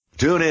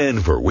Tune in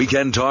for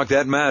Weekend Talk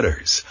That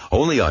Matters,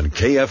 only on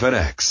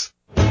KFNX.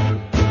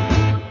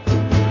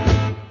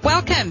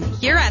 Welcome.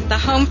 You're at the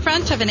home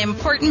front of an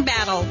important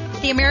battle.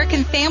 The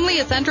American family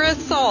is under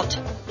assault.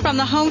 From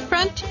the Home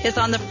Front is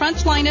on the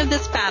front line of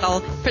this battle,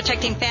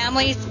 protecting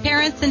families,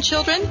 parents, and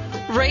children,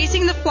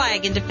 raising the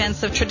flag in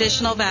defense of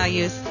traditional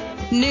values.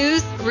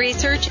 News,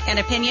 research, and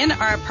opinion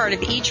are a part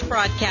of each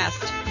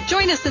broadcast.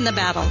 Join us in the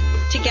battle.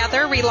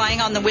 Together,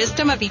 relying on the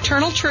wisdom of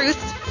eternal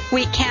truths,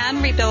 we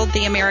can rebuild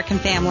the American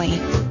family.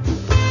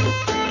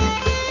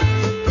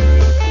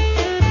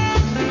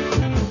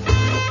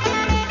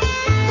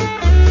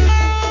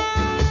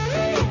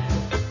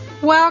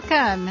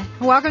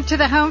 Welcome to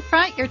the Home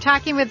Front. You're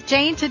talking with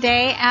Jane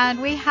today, and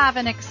we have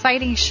an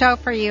exciting show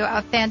for you,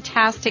 a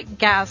fantastic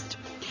guest.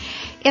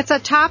 It's a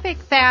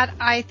topic that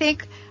I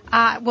think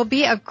will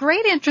be of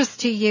great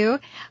interest to you.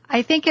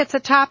 I think it's a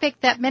topic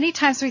that many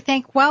times we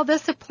think, well,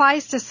 this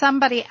applies to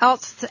somebody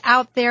else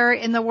out there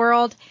in the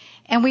world,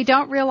 and we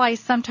don't realize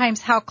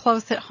sometimes how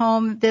close at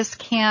home this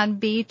can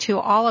be to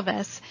all of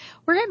us.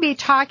 We're going to be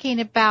talking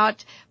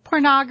about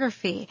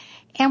pornography,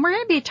 and we're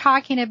going to be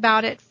talking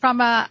about it from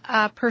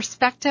a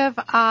perspective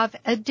of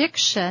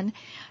addiction.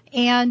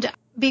 And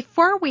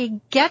before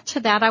we get to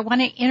that, I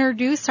want to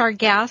introduce our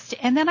guest,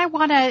 and then I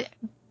want to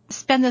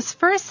spend this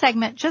first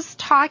segment just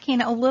talking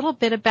a little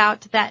bit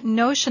about that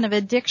notion of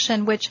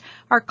addiction, which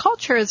our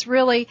culture is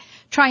really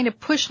trying to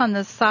push on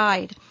the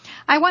side.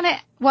 I want to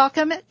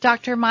welcome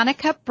Dr.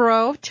 Monica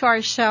Breaux to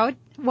our show.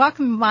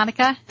 Welcome,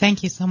 Monica.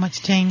 Thank you so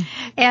much, Jane.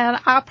 And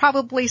I'll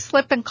probably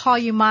slip and call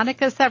you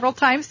Monica several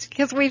times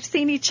because we've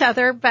seen each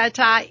other, but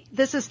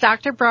this is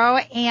Dr. Breaux,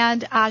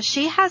 and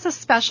she has a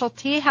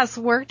specialty, has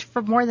worked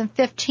for more than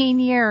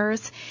 15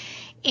 years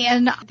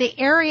in the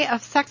area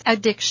of sex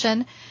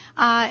addiction,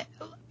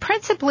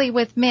 principally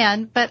with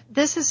men, but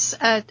this is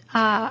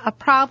a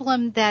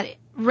problem that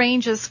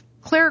ranges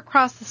clear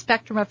across the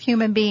spectrum of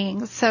human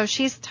beings. So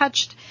she's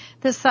touched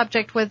this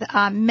subject with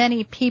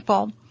many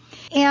people.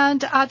 And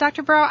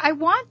Dr. Breaux, I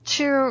want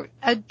to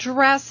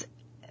address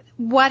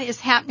what is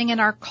happening in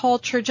our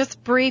culture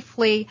just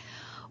briefly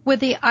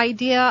with the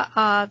idea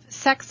of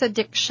sex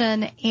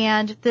addiction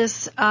and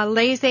this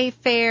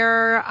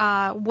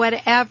laissez-faire,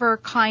 whatever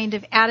kind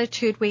of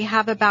attitude we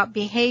have about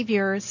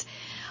behaviors.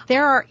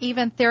 There are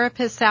even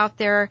therapists out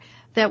there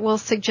that will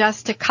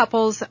suggest to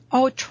couples,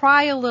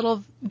 try a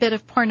little bit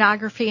of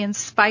pornography and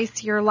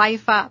spice your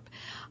life up.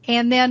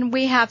 And then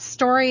we have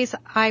stories.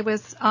 I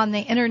was on the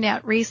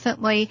internet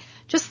recently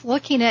just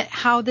looking at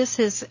how this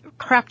has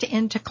crept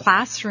into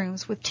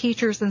classrooms with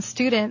teachers and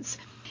students.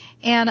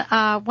 And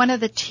one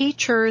of the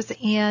teachers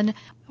in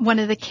one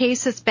of the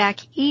cases back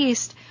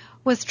east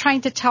was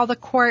trying to tell the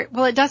court,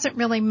 well, it doesn't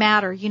really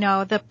matter. You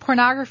know, the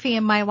pornography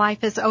in my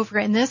life is over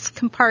in this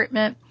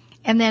compartment.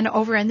 And then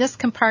over in this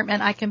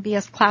compartment, I can be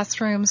a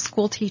classroom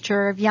school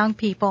teacher of young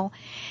people.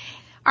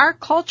 Our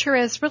culture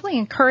is really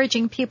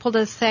encouraging people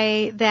to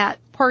say that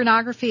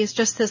pornography is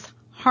just this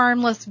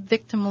harmless,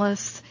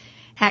 victimless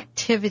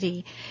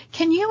activity.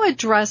 Can you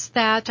address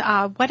that?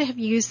 What have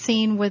you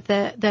seen with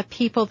the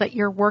people that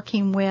you're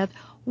working with?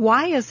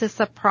 Why is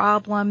this a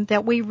problem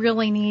that we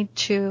really need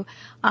to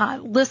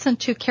listen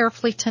to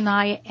carefully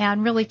tonight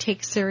and really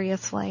take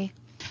seriously?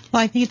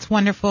 Well, I think it's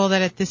wonderful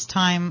that at this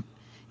time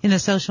in the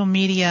social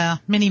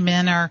media, many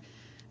men are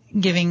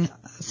giving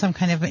some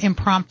kind of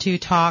impromptu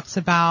talks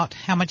about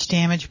how much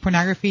damage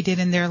pornography did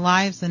in their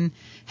lives and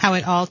how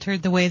it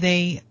altered the way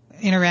they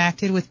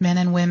interacted with men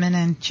and women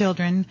and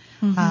children.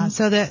 Mm-hmm.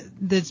 So that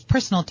the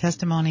personal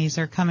testimonies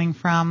are coming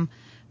from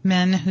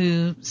men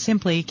who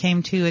simply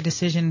came to a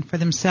decision for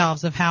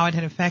themselves of how it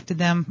had affected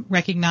them,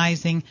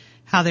 recognizing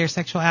how their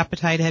sexual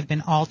appetite had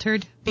been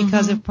altered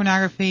because of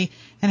pornography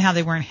and how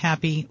they weren't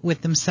happy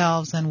with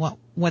themselves and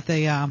what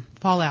the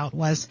fallout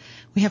was.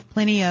 We have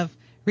plenty of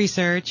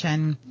research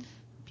and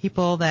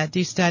people that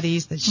do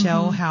studies that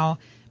show how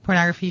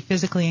pornography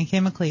physically and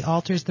chemically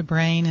alters the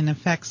brain and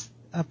affects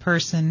a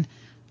person.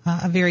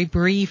 A very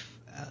brief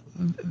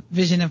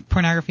vision of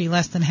pornography,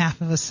 less than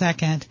half of a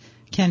second,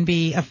 can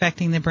be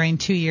affecting the brain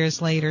 2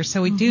 years later.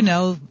 So we do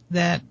know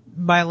that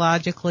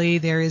biologically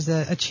there is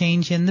a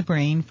change in the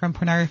brain from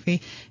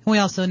pornography. And we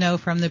also know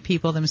from the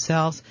people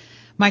themselves.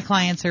 My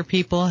clients are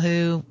people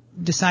who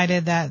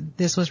decided that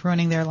this was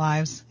ruining their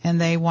lives, and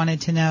they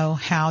wanted to know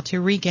how to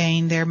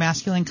regain their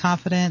masculine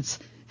confidence,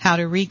 how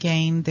to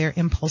regain their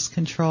impulse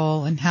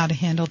control, and how to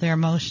handle their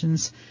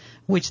emotions,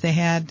 which they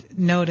had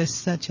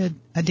noticed such a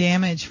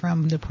damage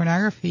from the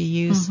pornography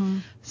use.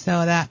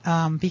 So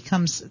that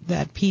becomes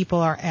that people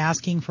are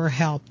asking for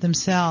help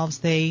themselves.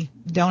 They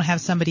don't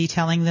have somebody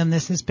telling them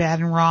this is bad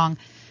and wrong.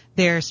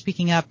 They're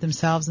speaking up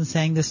themselves and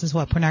saying, this is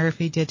what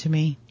pornography did to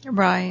me.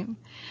 Right.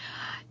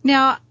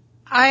 Now,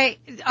 I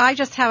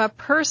just have a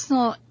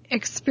personal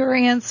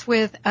experience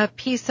with a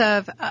piece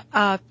of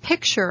a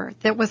picture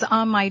that was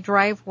on my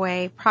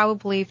driveway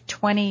probably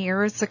 20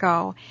 years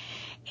ago.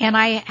 And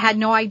I had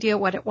no idea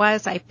what it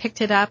was. I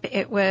picked it up.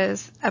 It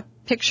was a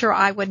picture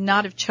I would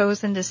not have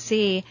chosen to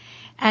see.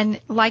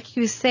 And like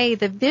you say,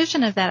 the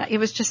vision of that, it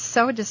was just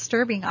so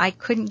disturbing. I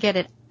couldn't get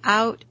it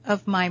out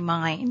of my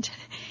mind.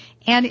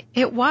 And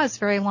it was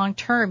very long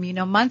term.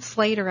 Months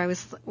later, I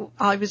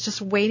was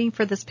just waiting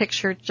for this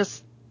picture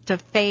just to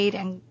fade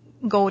and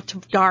go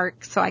to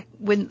dark so I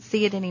wouldn't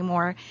see it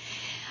anymore.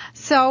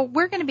 So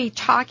we're going to be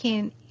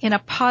talking in a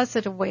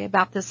positive way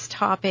about this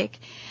topic.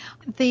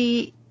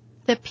 The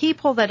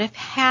people that have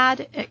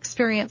had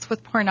experience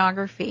with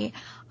pornography,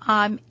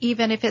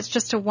 even if it's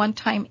just a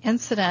one-time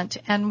incident,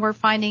 and we're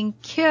finding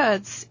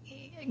kids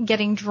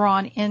getting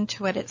drawn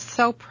into it. It's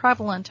so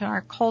prevalent in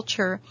our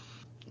culture.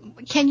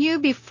 Can you,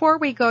 before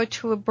we go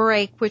to a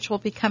break, which will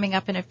be coming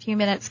up in a few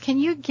minutes, can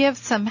you give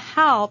some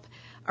hope,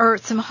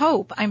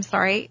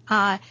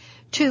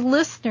 to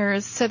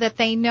listeners so that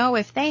they know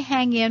if they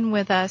hang in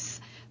with us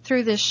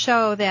through this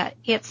show that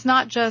it's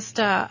not just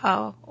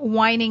a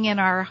whining in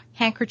our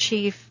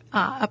handkerchief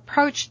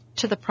approach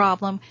to the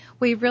problem.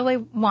 We really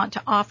want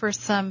to offer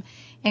some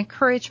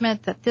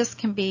encouragement that this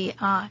can be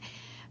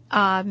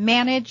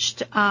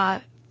managed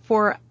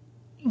for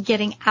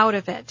getting out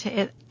of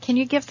it. Can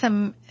you give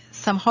some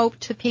hope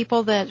to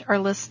people that are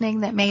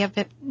listening that may have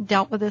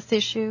dealt with this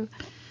issue?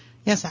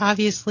 Yes,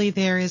 obviously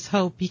there is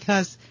hope,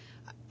 because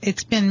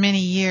it's been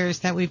many years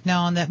that we've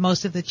known that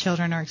most of the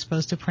children are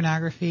exposed to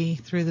pornography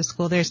through the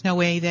school. There's no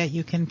way that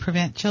you can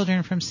prevent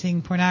children from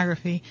seeing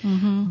pornography,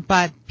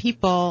 but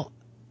people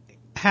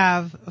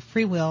have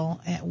free will,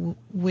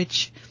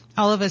 which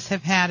all of us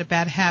have had a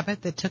bad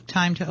habit that took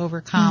time to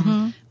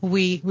overcome.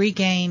 We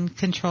regain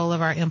control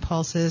of our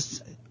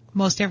impulses.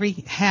 Most every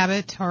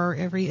habit or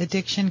every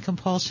addiction,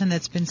 compulsion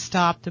that's been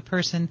stopped, the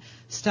person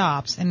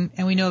stops. And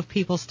we know of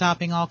people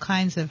stopping all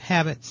kinds of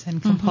habits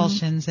and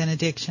compulsions and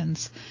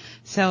addictions.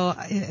 So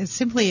it's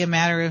simply a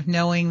matter of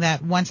knowing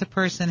that once a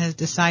person has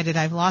decided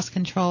I've lost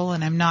control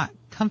and I'm not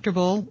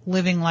comfortable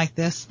living like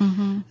this,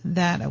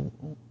 that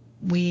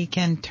we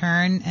can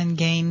turn and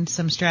gain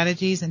some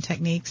strategies and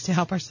techniques to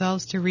help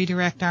ourselves to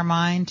redirect our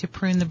mind, to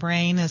prune the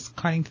brain, as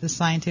according to the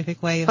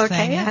scientific way of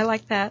saying it. Okay, I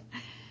like that.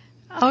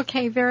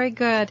 Okay, very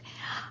good.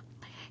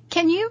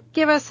 Can you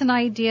give us an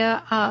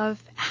idea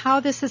of how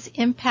this is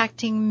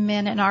impacting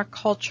men in our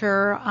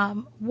culture?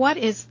 What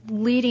is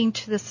leading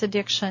to this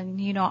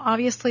addiction?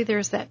 Obviously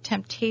there's that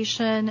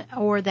temptation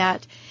or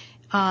that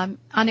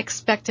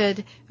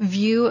unexpected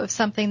view of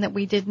something that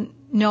we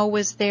didn't know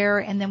was there,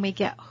 and then we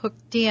get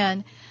hooked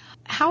in.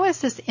 How is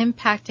this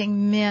impacting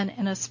men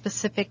in a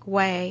specific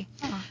way?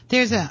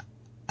 There's a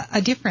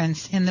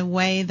difference in the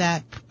way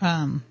that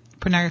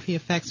pornography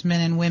affects men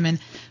and women.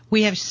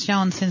 We have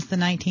shown since the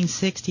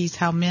 1960s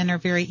how men are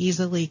very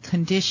easily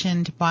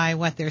conditioned by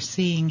what they're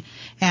seeing,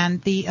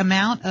 and the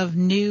amount of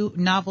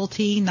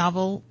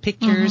novel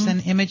pictures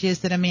and images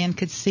that a man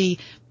could see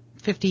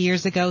 50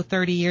 years ago,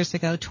 30 years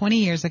ago, 20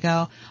 years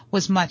ago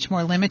was much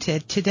more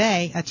limited.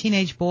 Today, a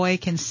teenage boy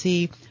can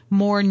see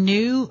more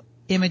new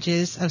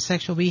images of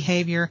sexual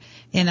behavior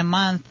in a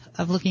month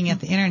of looking at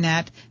the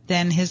internet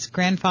than his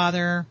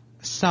grandfather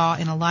saw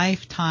in a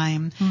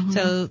lifetime.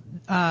 So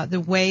the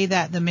way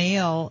that the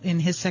male in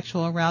his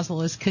sexual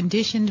arousal is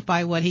conditioned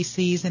by what he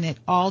sees, and it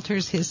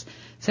alters his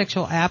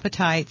sexual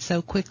appetite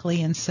so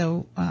quickly and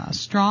so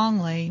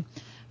strongly.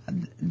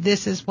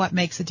 This is what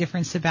makes a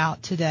difference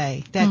about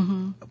today. That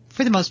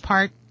for the most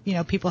part,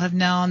 people have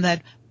known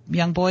that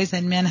young boys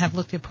and men have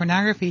looked at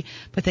pornography,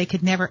 but they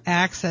could never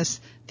access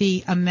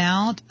the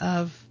amount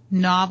of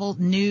novel,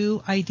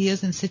 new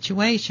ideas and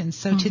situations.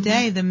 So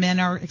today the men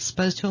are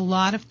exposed to a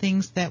lot of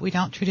things that we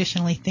don't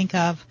traditionally think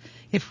of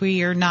if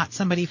we are not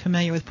somebody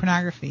familiar with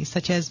pornography,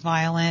 such as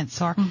violence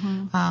or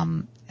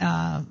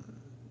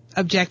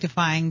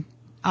objectifying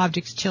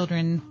objects,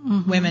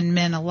 children, women,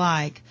 men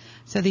alike.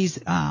 So these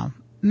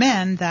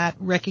men that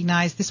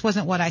recognize this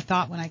wasn't what I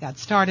thought when I got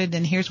started,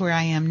 and here's where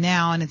I am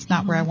now, and it's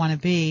not where I want to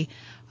be.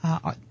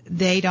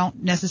 They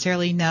don't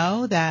necessarily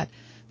know that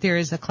there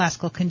is a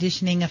classical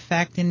conditioning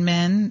effect in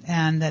men,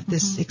 and that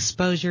this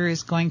exposure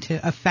is going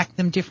to affect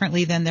them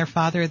differently than their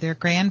father or their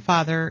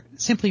grandfather,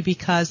 simply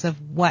because of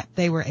what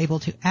they were able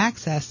to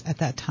access at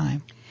that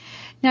time.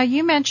 Now,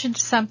 you mentioned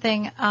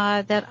something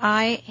that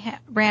I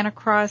ran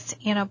across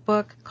in a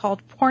book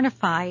called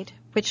Pornified,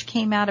 which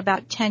came out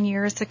about 10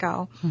 years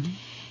ago.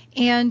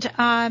 And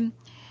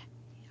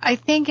I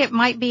think it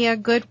might be a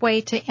good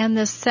way to end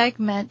this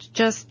segment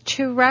just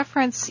to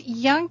reference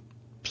young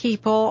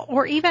people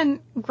or even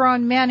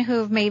grown men who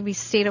have maybe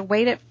stayed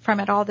away from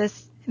it all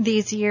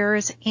these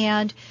years,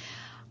 and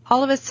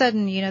all of a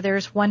sudden,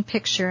 there's one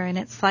picture, and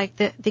it's like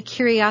the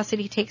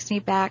curiosity takes me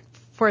back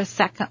for a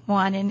second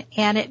one,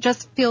 and it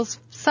just feels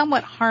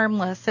somewhat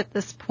harmless at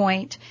this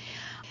point.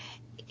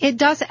 It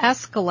does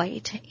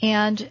escalate,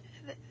 and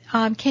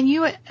can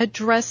you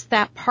address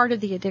that part of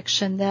the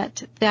addiction,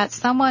 that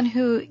someone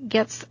who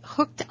gets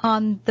hooked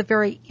on the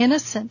very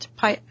innocent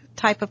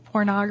type of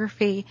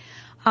pornography,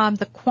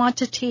 the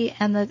quantity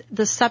and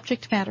the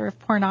subject matter of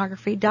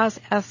pornography does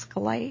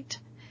escalate?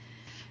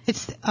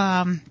 It's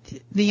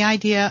the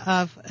idea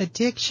of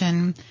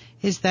addiction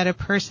is that a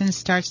person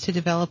starts to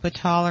develop a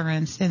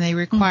tolerance, and they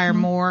require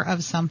more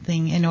of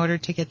something in order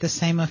to get the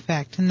same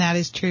effect. And that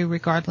is true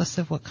regardless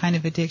of what kind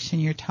of addiction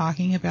you're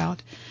talking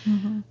about.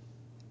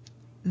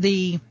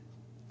 the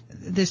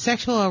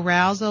sexual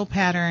arousal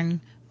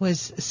pattern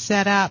was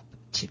set up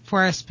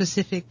for a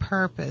specific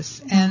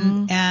purpose,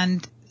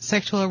 and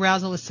sexual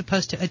arousal is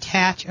supposed to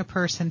attach a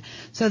person.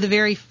 So the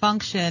very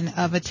function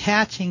of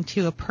attaching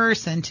to a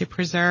person to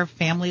preserve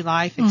family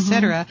life,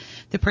 etc.,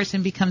 the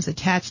person becomes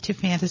attached to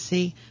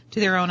fantasy,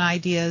 to their own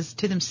ideas,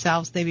 to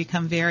themselves. They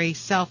become very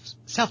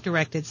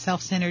self-directed,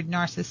 self-centered,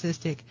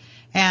 narcissistic,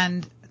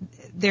 and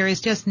there is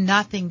just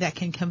nothing that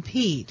can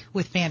compete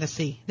with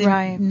fantasy.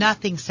 Right.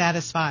 Nothing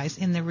satisfies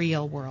in the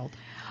real world.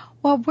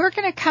 Well, we're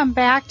going to come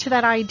back to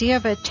that idea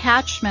of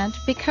attachment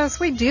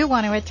because we do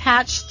want to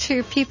attach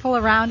to people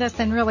around us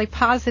in really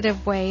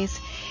positive ways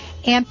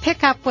and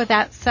pick up with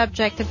that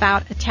subject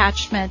about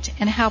attachment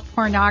and how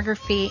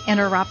pornography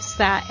interrupts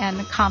that and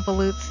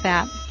convolutes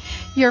that.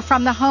 You're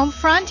from the home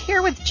front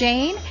here with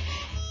Jane,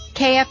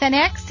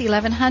 KFNX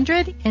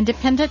 1100,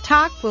 Independent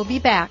Talk. We'll be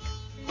back.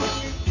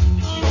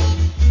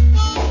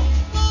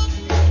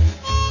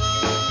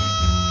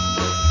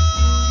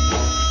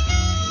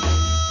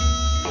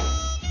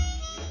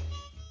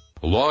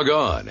 Log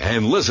on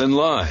and listen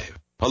live.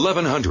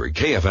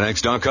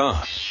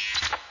 1100kfnx.com.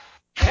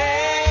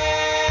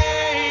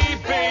 Hey,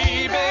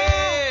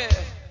 baby,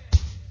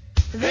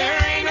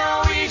 there ain't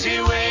no easy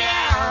way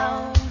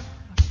out.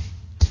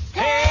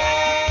 Hey,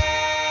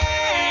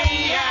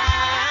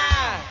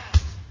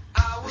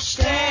 I will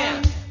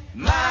stand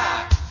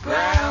my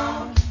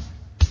ground,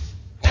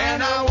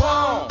 and I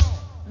won't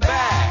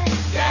back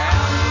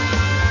down.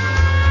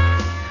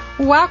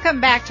 Welcome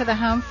back to the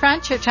home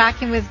front. You're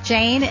talking with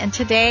Jane, and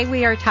today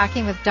we are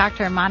talking with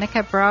Dr.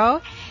 Monica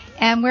Breaux,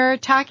 and we're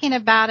talking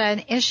about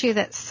an issue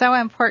that's so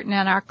important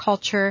in our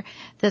culture,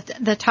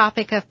 the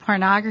topic of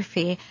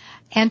pornography,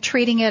 and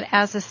treating it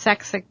as a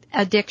sex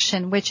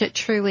addiction, which it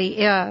truly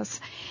is.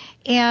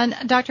 And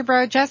Dr.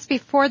 Breaux, just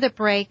before the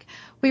break,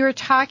 we were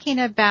talking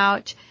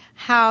about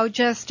how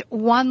just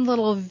one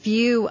little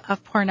view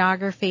of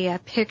pornography, a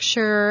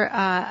picture,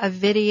 a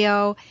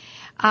video,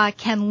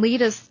 can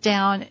lead us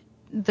down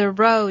the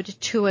road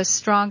to a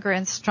stronger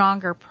and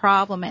stronger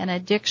problem and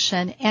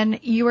addiction. And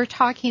you were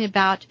talking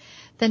about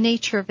the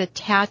nature of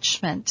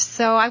attachment.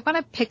 So I want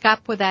to pick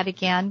up with that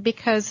again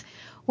because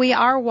we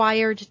are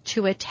wired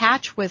to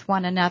attach with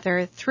one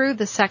another through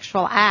the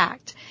sexual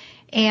act.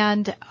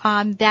 And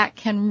that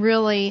can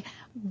really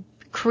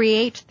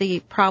create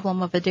the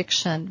problem of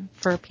addiction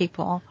for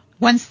people.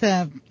 Once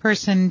the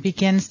person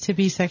begins to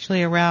be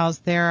sexually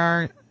aroused, there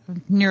are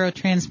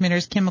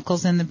neurotransmitters,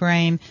 chemicals in the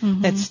brain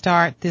that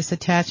start this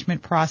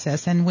attachment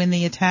process. And when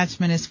the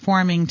attachment is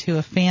forming to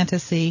a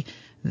fantasy,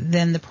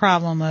 then the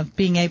problem of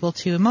being able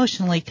to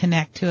emotionally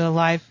connect to a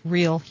live,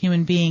 real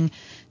human being,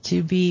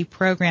 to be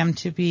programmed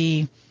to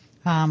be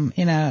have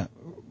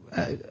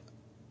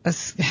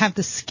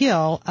the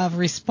skill of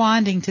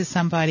responding to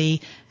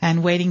somebody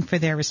and waiting for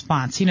their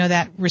response. You know,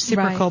 that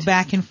reciprocal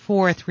back and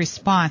forth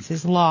response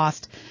is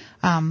lost.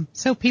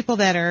 So people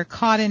that are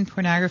caught in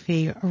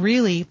pornography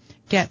really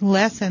get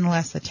less and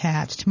less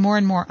attached, more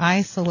and more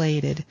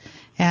isolated,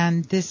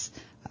 and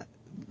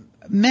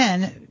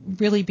men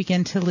really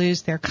begin to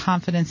lose their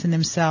confidence in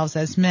themselves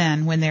as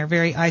men. When they're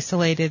very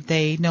isolated,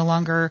 they no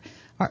longer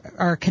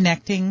are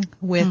connecting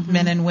with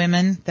men and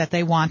women that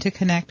they want to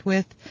connect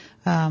with,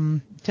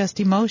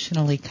 just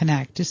emotionally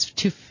connect, just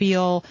to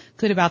feel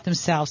good about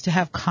themselves, to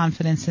have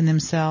confidence in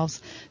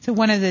themselves. So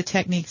one of the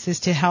techniques is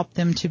to help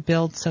them to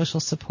build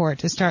social support,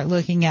 to start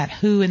looking at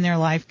who in their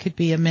life could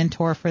be a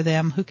mentor for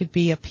them, who could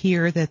be a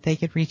peer that they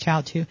could reach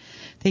out to.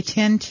 They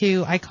tend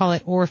to, I call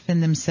it,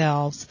 orphan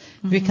themselves,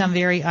 become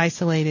very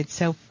isolated.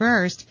 So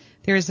first,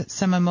 there's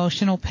some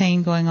emotional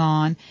pain going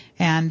on,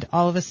 and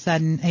all of a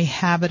sudden a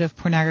habit of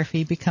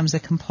pornography becomes a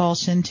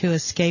compulsion to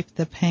escape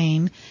the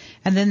pain,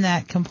 and then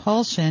that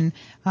compulsion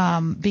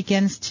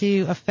begins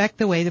to affect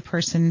the way the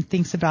person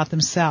thinks about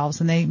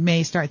themselves, and they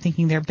may start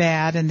thinking they're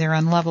bad and they're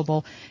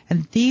unlovable.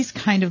 And these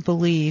kind of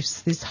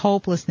beliefs, this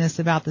hopelessness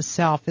about the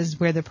self, is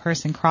where the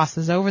person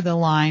crosses over the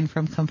line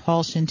from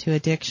compulsion to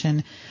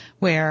addiction,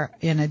 where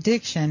in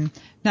addiction,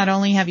 not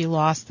only have you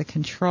lost the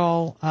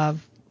control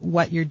of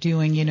what you're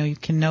doing, you know, you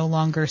can no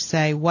longer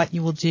say what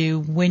you will do,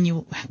 when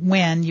you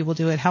will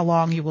do it, how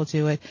long you will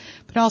do it,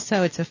 but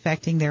also it's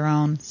affecting their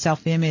own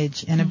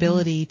self-image and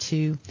ability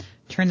to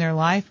turn their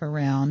life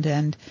around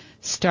and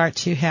start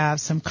to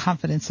have some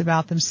confidence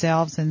about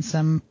themselves and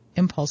some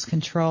impulse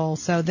control.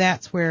 So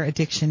that's where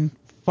addiction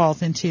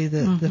falls into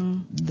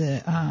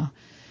the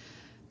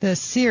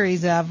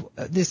series of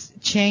this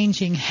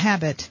changing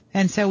habit.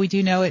 And so we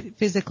do know it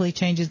physically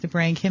changes the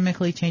brain,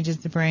 chemically changes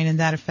the brain,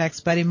 and that affects,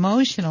 but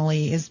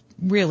emotionally is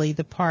really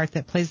the part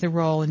that plays the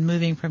role in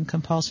moving from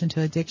compulsion to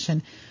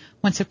addiction.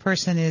 Once a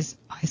person is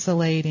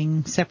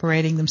isolating,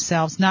 separating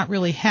themselves, not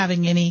really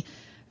having any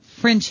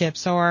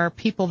friendships or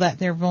people that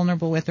they're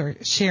vulnerable with or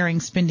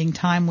spending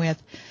time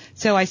with.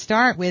 So I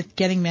start with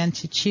getting men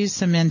to choose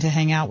some men to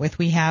hang out with.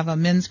 We have a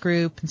men's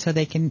group, and so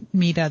they can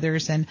meet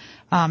others. And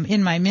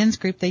in my men's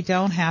group, they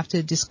don't have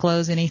to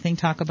disclose anything,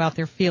 talk about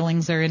their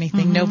feelings or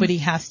anything. Nobody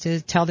has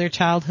to tell their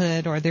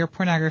childhood or their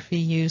pornography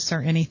use or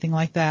anything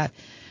like that.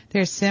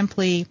 They're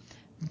simply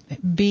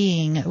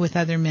being with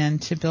other men,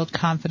 to build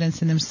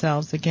confidence in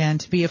themselves again,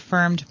 to be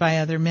affirmed by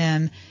other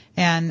men.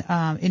 And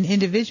in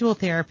individual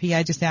therapy,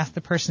 I just ask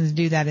the person to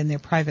do that in their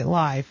private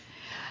life.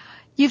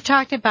 You've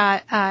talked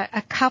about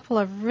a couple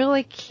of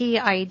really key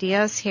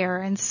ideas here,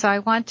 and so I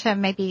want to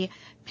maybe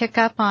pick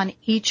up on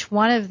each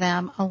one of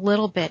them a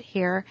little bit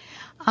here.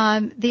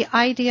 The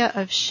idea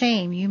of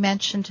shame, you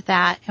mentioned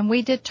that, and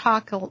we did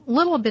talk a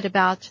little bit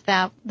about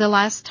that the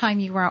last time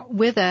you were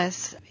with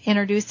us,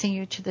 introducing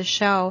you to the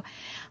show,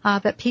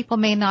 but people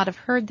may not have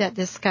heard that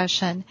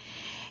discussion.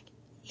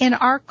 In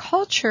our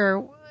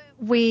culture,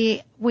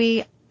 we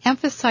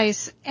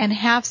emphasize and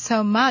have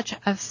so much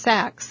of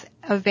sex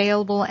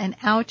available and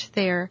out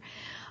there,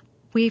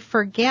 we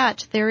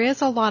forget there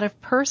is a lot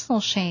of personal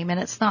shame, and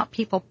it's not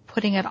people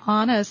putting it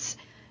on us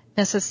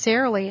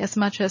necessarily as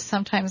much as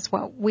sometimes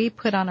what we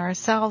put on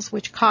ourselves,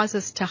 which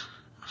causes us to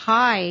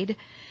hide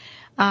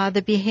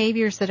the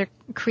behaviors that are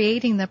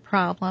creating the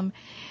problem.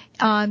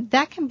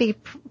 That can be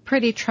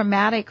pretty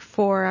traumatic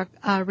for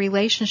a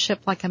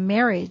relationship like a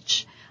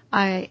marriage,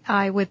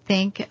 I would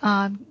think.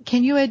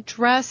 Can you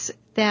address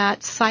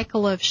that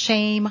cycle of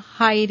shame,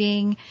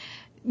 hiding,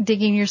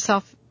 digging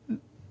yourself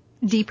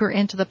deeper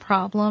into the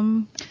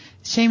problem?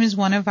 Shame is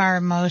one of our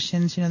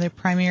emotions. You know, the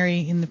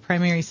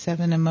primary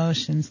 7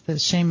 emotions, the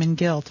shame and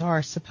guilt,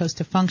 are supposed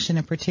to function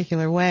a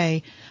particular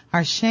way.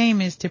 Our shame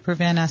is to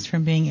prevent us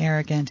from being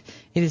arrogant.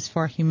 It is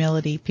for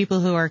humility. People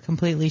who are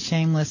completely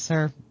shameless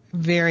are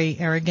very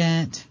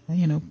arrogant.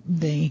 You know,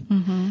 they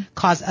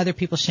cause other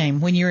people shame.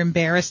 When you're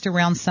embarrassed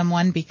around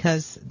someone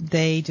because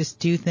they just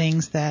do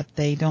things that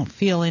they don't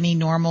feel any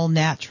normal,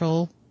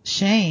 natural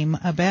shame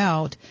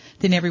about,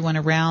 then everyone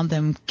around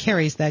them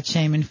carries that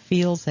shame and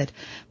feels it.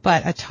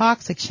 But a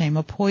toxic shame,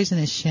 a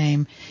poisonous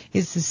shame,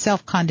 is the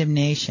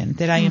self-condemnation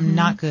that I am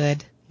not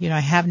good. You know,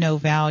 I have no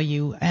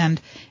value, and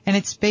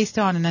it's based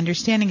on an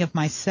understanding of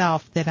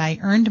myself that I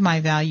earned my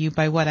value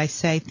by what I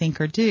say,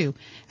 think, or do.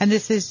 And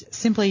this is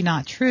simply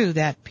not true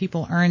that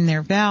people earn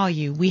their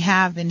value. We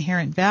have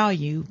inherent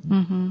value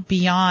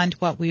beyond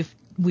what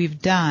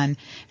we've done.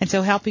 And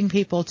so helping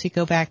people to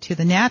go back to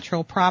the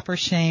natural, proper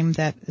shame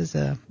that is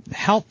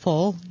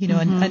helpful, you know,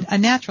 a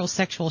natural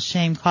sexual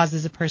shame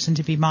causes a person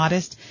to be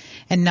modest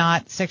and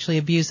not sexually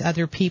abuse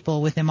other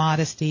people with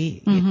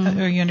immodesty.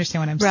 Or you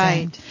understand what I'm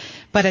saying?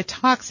 But a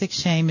toxic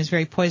shame is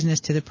very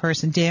poisonous to the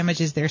person,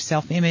 damages their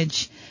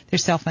self-image, their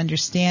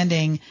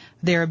self-understanding,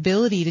 their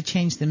ability to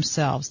change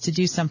themselves, to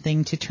do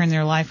something to turn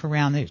their life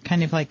around. They're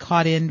kind of like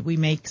caught in, we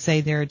may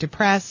say they're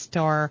depressed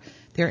or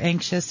they're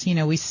anxious. You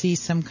know, we see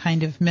some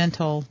kind of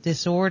mental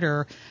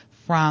disorder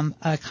from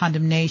a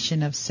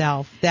condemnation of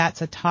self.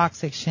 That's a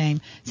toxic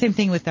shame. Same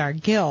thing with our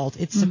guilt.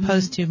 It's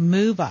supposed to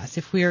move us.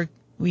 If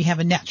we have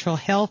a natural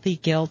healthy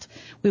guilt,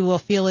 we will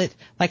feel it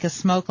like a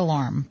smoke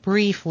alarm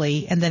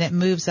briefly, and then it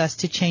moves us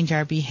to change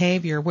our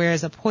behavior,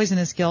 whereas a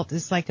poisonous guilt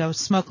is like a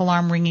smoke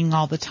alarm ringing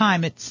all the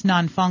time. It's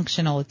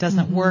non-functional. It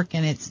doesn't work,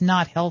 and it's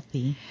not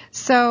healthy.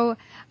 So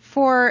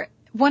for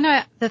one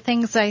of the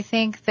things I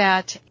think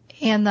that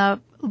in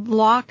the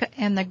lock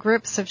and the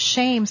grips of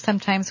shame,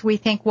 sometimes we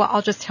think, well,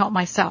 I'll just help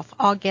myself.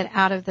 I'll get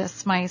out of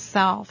this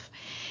myself.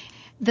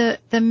 The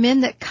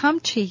men that come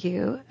to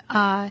you,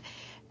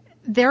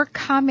 they're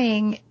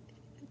coming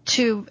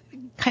to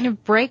kind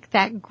of break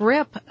that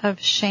grip of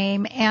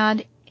shame,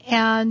 and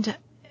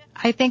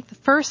I think the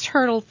first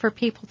hurdle for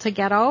people to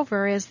get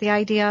over is the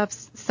idea of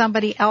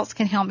somebody else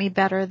can help me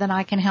better than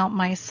I can help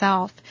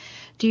myself.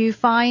 Do you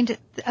find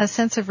a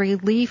sense of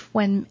relief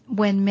when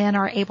men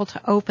are able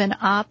to open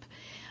up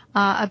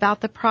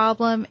about the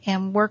problem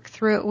and work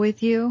through it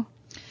with you?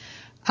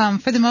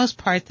 For the most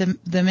part, the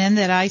men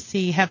that I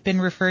see have been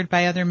referred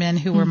by other men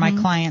who were my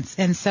clients,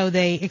 and so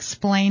they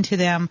explain to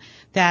them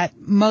that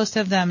most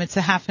of them, it's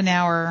a half an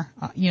hour,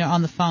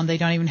 on the phone. They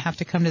don't even have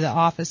to come to the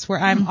office, where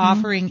I'm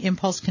offering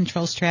impulse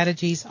control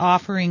strategies,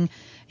 offering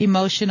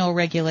emotional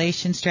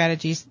regulation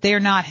strategies. They're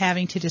not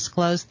having to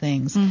disclose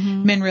things.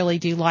 Men really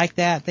do like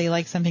that. They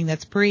like something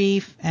that's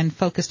brief and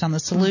focused on the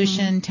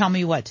solution. Tell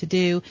me what to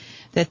do,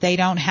 that they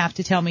don't have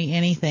to tell me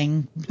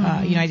anything.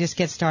 I just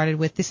get started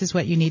with, this is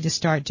what you need to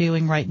start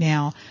doing right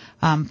now.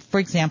 For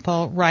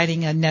example,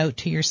 writing a note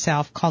to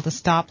yourself called a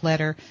stop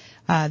letter,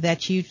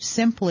 that you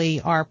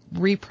simply are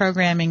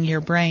reprogramming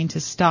your brain to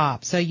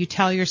stop. So you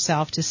tell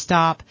yourself to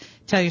stop,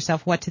 tell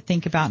yourself what to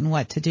think about and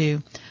what to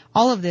do.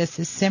 All of this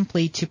is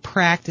simply to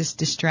practice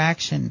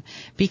distraction,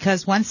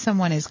 because once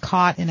someone is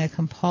caught in a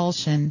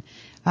compulsion,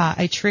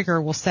 a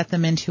trigger will set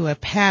them into a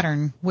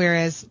pattern,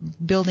 whereas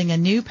building a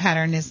new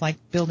pattern is like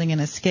building an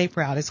escape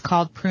route. It's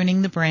called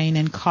pruning the brain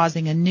and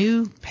causing a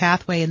new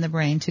pathway in the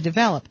brain to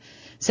develop.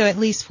 So at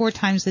least 4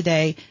 times a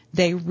day,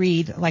 they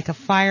read like a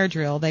fire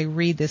drill. They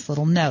read this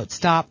little note.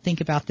 Stop, think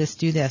about this,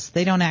 do this.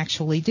 They don't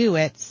actually do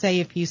it.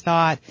 Say if you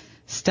thought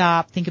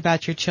stop, think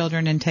about your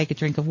children, and take a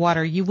drink of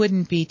water, you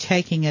wouldn't be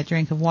taking a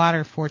drink of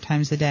water 4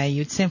 times a day.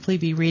 You'd simply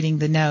be reading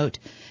the note.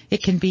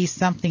 It can be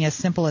something as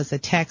simple as a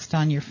text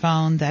on your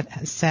phone that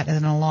has set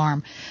an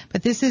alarm.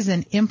 But this is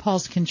an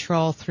impulse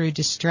control through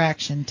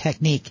distraction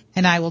technique.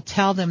 And I will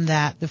tell them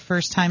that the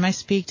first time I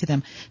speak to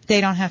them.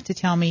 They don't have to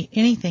tell me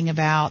anything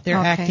about their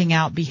acting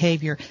out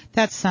behavior.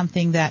 That's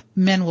something that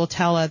men will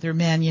tell other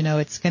men,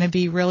 it's going to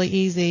be really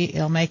easy.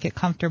 It'll make it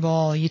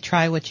comfortable. You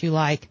try what you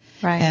like.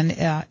 Right.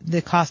 And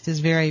the cost is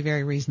very,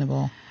 very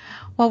reasonable.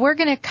 Well, we're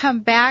going to come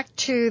back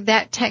to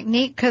that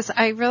technique because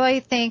I really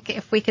think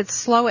if we could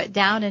slow it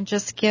down and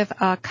just give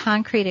a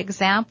concrete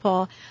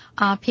example,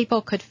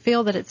 people could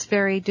feel that it's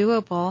very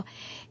doable.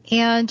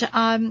 And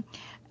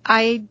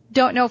I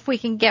don't know if we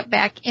can get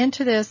back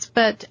into this,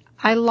 but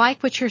I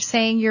like what you're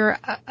saying. You're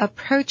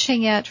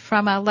approaching it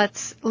from a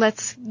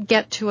let's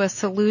get to a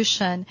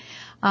solution.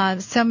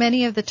 So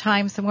many of the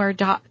times when we're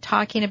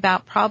talking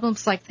about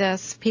problems like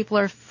this, people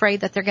are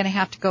afraid that they're going to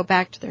have to go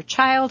back to their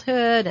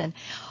childhood and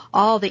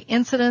all the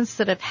incidents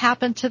that have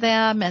happened to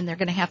them, and they're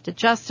going to have to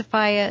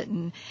justify it,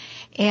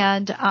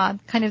 and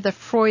kind of the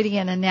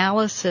Freudian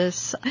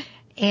analysis.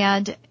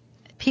 And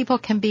people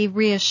can be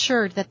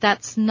reassured that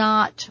that's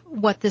not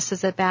what this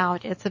is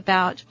about. It's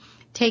about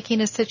taking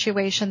a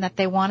situation that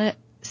they want to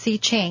see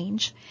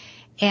change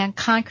and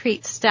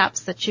concrete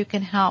steps that you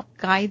can help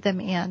guide them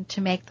in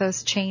to make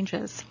those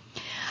changes.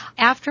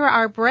 After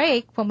our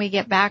break, when we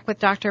get back with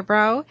Dr.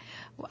 Breaux,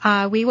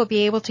 we will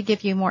be able to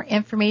give you more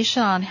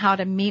information on how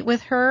to meet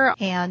with her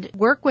and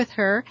work with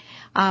her,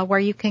 where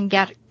you can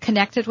get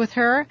connected with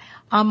her.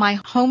 On my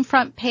home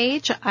front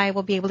page, I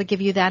will be able to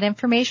give you that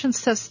information.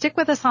 So stick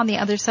with us on the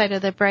other side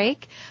of the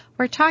break.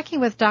 We're talking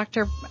with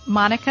Dr.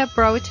 Monica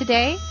Breaux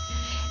today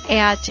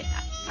at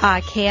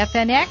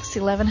KFNX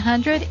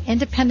 1100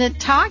 Independent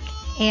Talk,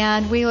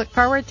 and we look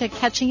forward to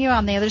catching you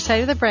on the other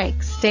side of the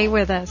break. Stay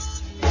with us.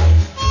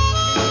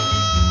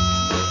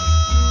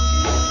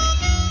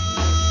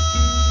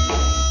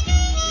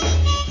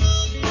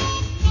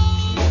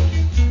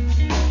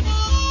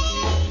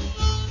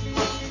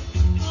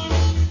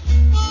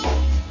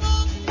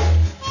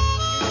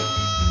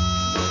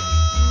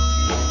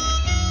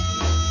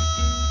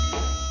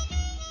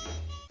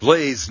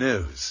 Blaze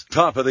News,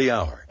 top of the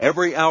hour,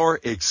 every hour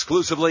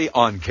exclusively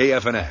on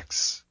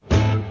KFNX.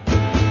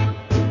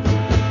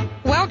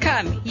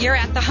 Welcome. You're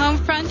at the home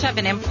front of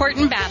an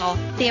important battle.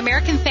 The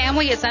American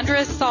family is under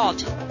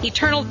assault.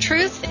 Eternal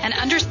truths and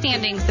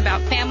understandings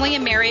about family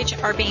and marriage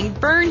are being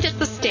burned at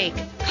the stake.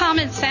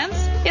 Common sense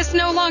is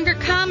no longer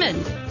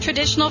common.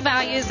 Traditional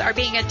values are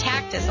being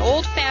attacked as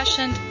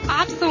old-fashioned,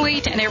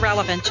 obsolete, and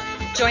irrelevant.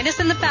 Join us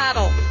in the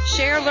battle.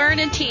 Share, learn,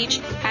 and teach,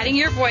 adding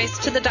your voice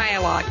to the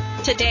dialogue.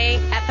 Today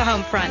at the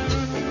home front.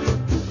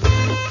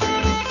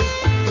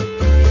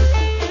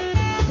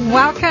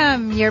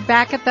 Welcome. You're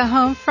back at the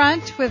home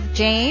front with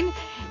Jane.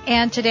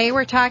 And today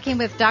we're talking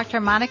with Dr.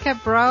 Monica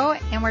Breaux,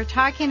 and we're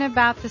talking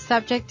about the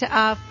subject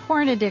of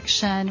porn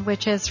addiction,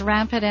 which is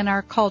rampant in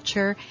our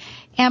culture,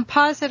 and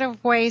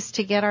positive ways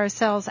to get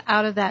ourselves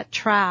out of that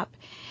trap.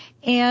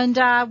 And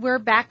we're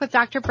back with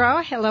Dr.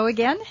 Breaux. Hello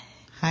again.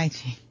 Hi,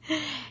 Jane.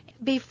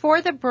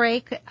 Before the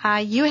break,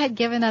 you had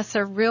given us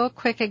a real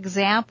quick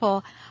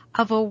example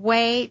of a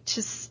way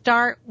to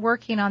start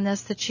working on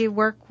this, that you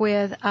work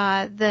with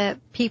the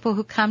people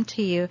who come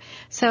to you.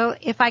 So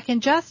if I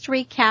can just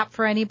recap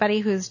for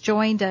anybody who's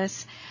joined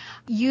us,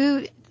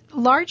 you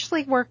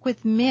largely work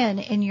with men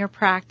in your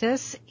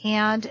practice,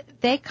 and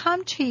they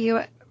come to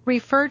you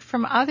referred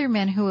from other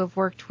men who have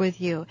worked with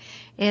you.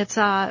 It's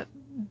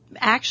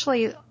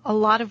actually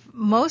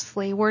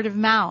mostly word of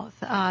mouth,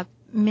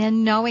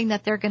 men knowing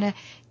that they're going to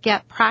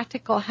get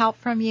practical help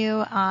from you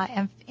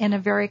and in a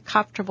very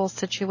comfortable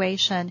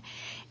situation.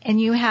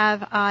 And you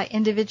have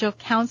individual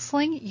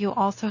counseling. You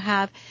also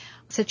have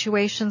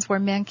situations where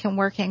men can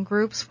work in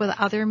groups with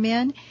other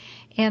men.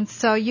 And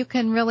so you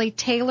can really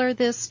tailor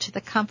this to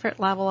the comfort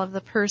level of the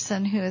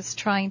person who is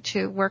trying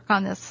to work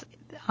on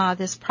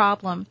this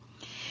problem.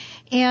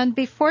 And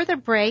before the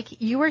break,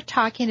 you were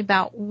talking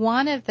about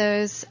one of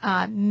those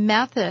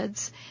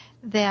methods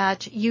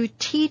that you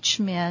teach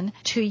men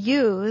to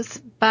use,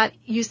 but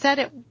you said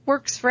it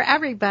works for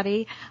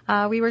everybody.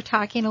 We were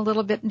talking a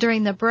little bit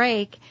during the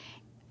break.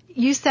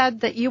 You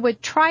said that you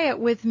would try it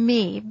with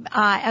me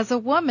as a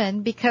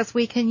woman, because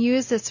we can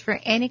use this for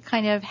any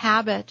kind of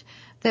habit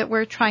that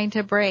we're trying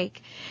to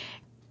break.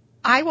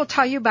 I will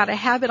tell you about a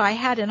habit I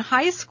had in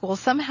high school.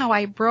 Somehow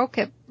I broke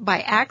it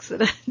by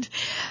accident,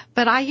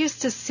 but I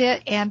used to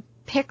sit and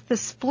pick the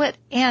split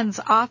ends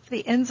off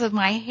the ends of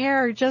my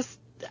hair.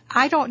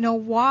 I don't know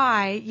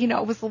why.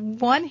 It was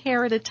one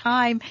hair at a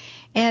time,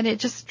 and it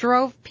just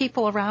drove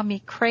people around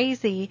me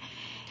crazy.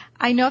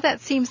 I know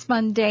that seems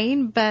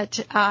mundane, but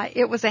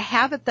it was a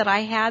habit that I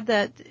had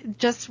that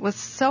just was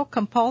so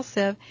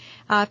compulsive.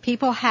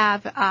 People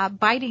have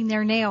biting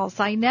their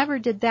nails. I never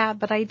did that,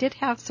 but I did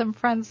have some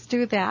friends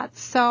do that.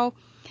 So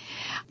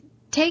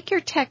take your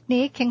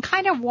technique and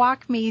kind of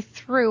walk me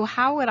through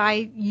how would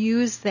I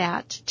use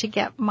that to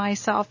get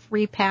myself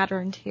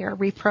repatterned here,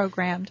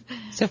 reprogrammed.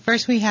 So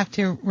first we have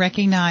to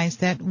recognize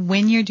that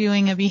when you're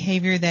doing a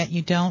behavior that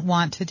you don't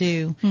want to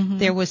do,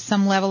 there was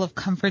some level of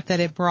comfort that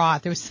it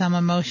brought. There was some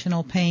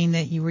emotional pain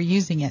that you were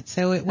using it.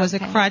 So it was a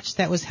crutch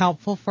that was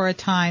helpful for a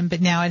time,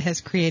 but now it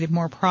has created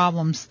more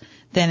problems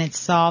than it's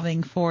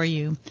solving for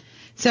you.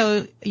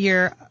 So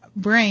your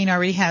brain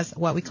already has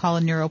what we call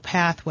a neural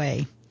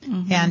pathway.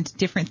 And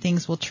different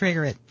things will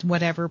trigger it,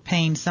 whatever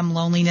pain, some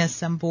loneliness,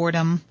 some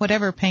boredom,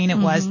 whatever pain it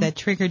was that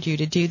triggered you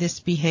to do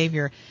this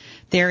behavior.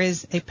 There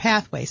is a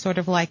pathway, sort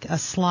of like a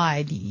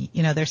slide.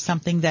 You know, there's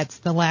something that's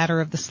the ladder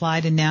of the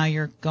slide, and now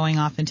you're going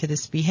off into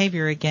this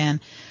behavior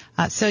again.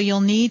 So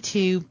you'll need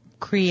to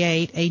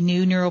create a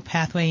new neural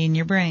pathway in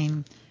your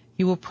brain.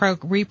 You will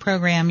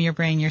reprogram your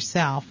brain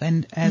yourself,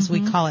 and as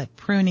we call it,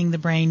 pruning the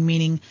brain,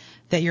 meaning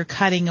that you're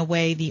cutting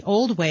away the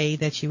old way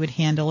that you would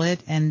handle it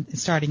and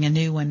starting a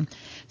new one.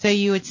 So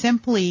you would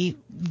simply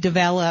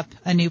develop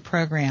a new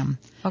program.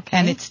 Okay.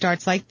 And it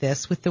starts like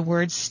this with the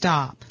word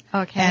stop.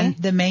 Okay. And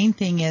the main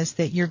thing is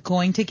that you're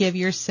going to give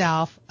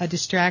yourself a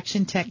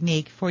distraction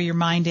technique for your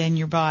mind and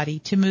your body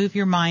to move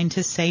your mind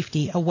to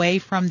safety, away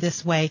from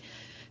this way.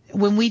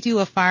 When we do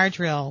a fire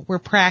drill, we're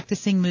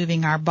practicing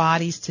moving our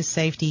bodies to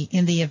safety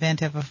in the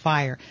event of a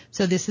fire.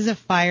 So this is a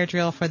fire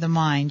drill for the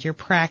mind. You're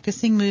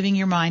practicing moving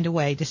your mind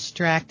away,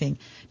 distracting.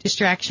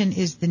 Distraction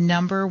is the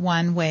number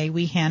one way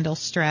we handle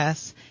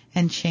stress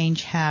and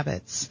change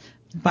habits,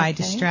 by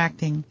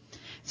distracting.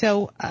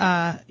 So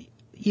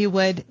you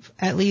would,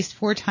 at least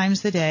 4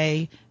 times a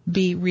day,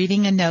 be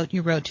reading a note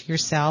you wrote to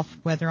yourself,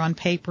 whether on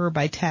paper or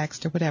by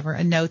text or whatever,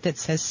 a note that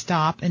says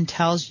stop and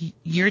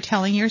you're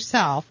telling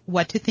yourself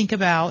what to think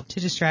about to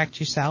distract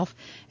yourself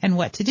and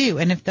what to do.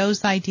 And if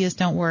those ideas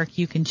don't work,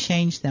 you can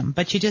change them.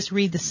 But you just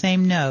read the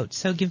same note.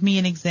 So give me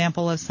an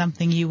example of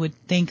something you would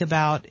think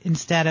about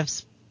instead of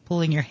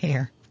pulling your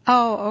hair.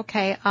 Oh,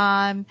 okay.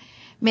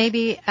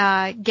 Maybe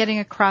getting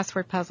a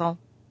crossword puzzle.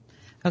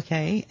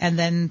 Okay, and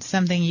then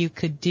something you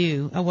could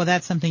do. Oh, well,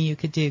 that's something you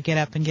could do. Get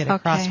up and get a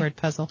crossword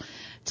puzzle.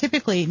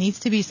 Typically, it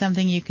needs to be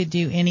something you could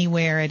do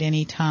anywhere at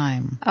any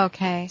time.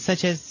 Okay.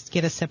 Such as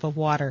get a sip of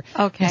water.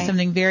 Okay. And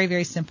something very,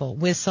 very simple.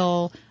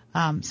 Whistle,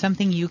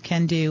 something you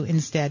can do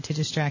instead to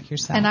distract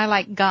yourself. And I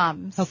like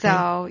gum. Okay.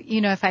 So,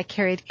 if I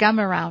carried gum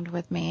around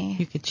with me.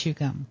 You could chew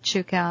gum.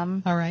 Chew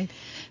gum. All right.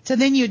 So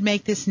then you'd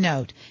make this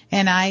note.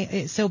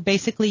 And so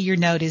basically your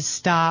note is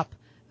stop,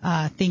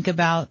 think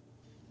about,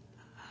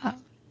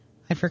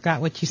 I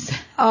forgot what you said.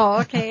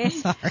 Oh, okay.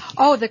 Sorry.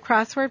 Oh, the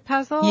crossword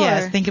puzzle?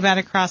 Yes, or? think about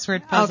a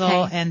crossword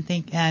puzzle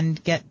Okay.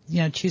 and get,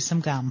 chew some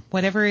gum.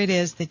 Whatever it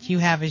is that you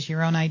have as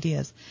your own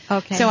ideas.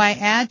 Okay. So I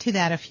add to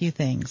that a few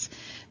things.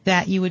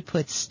 That you would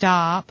put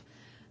stop,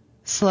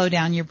 slow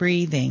down your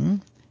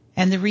breathing.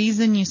 And the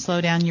reason you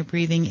slow down your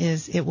breathing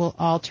is it will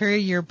alter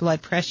your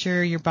blood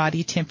pressure, your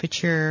body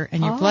temperature,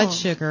 and your blood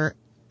sugar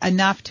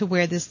enough to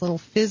where this little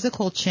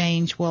physical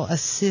change will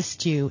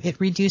assist you. It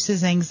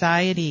reduces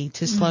anxiety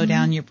to slow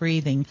down your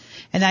breathing.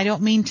 And I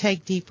don't mean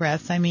take deep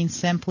breaths. I mean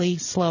simply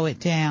slow it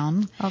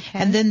down. Okay.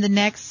 And then the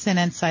next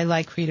sentence I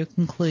like for you to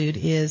conclude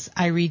is,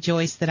 I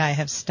rejoice that I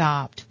have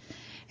stopped.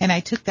 And I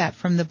took that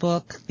from the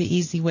book, The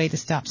Easy Way to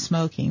Stop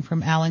Smoking,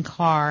 from Alan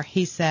Carr.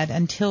 He said,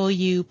 until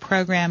you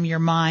program your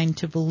mind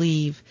to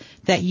believe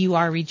that you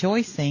are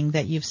rejoicing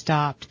that you've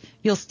stopped,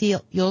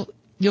 you'll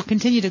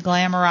continue to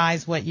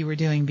glamorize what you were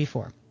doing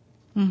before.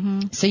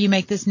 So you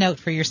make this note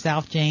for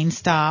yourself, Jane,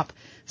 stop,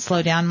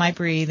 slow down my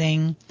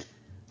breathing,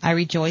 I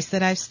rejoice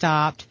that I've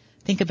stopped,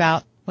 think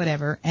about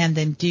whatever, and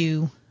then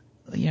do,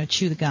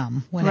 chew the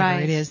gum, whatever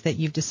it is that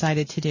you've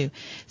decided to do.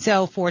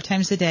 So 4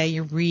 times a day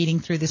you're reading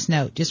through this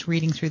note, just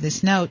reading through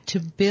this note to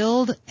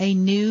build a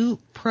new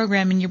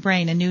program in your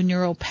brain, a new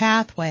neural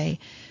pathway.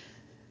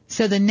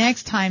 So the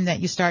next time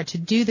that you start to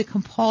do the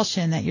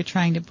compulsion that you're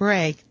trying to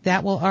break,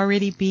 that will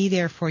already be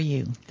there for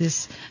you.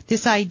 This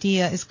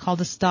idea is called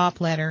the stop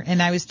letter,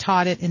 and I was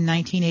taught it in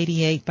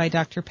 1988 by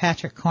Dr.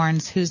 Patrick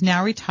Carnes, who's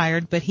now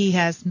retired, but he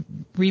has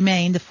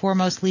remained the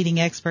foremost leading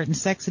expert in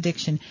sex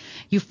addiction.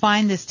 You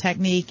find this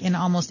technique in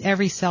almost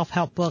every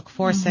self-help book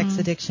for sex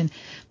addiction,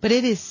 but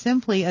it is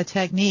simply a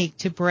technique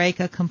to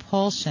break a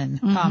compulsion.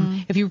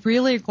 If you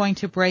really are going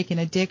to break an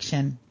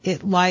addiction,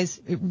 it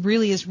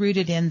really is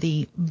rooted in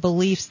the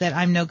beliefs that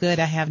I'm no good,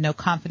 I have no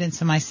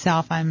confidence in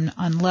myself, I'm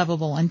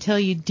unlovable. Until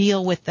you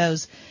deal with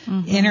those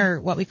inner,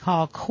 what we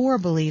call core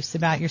beliefs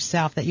about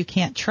yourself, that you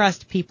can't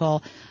trust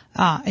people,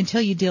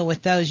 until you deal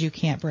with those, you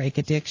can't break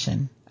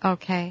addiction.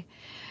 Okay.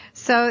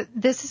 So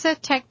this is a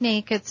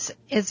technique.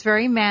 It's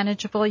very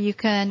manageable. You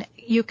can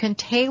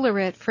tailor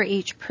it for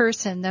each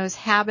person, those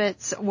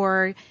habits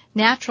or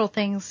natural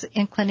things,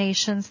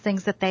 inclinations,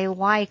 things that they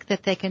like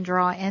that they can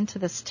draw into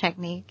this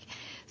technique.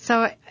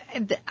 So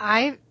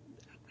I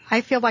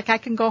feel like I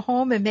can go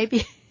home and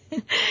maybe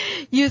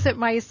use it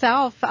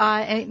myself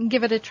and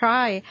give it a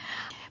try.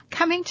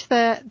 Coming to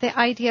the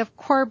idea of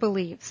core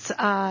beliefs,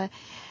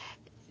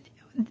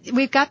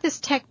 we've got this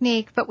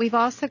technique, but we've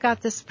also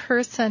got this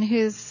person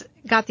who's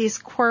got these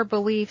core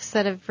beliefs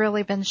that have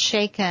really been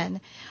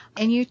shaken.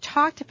 And you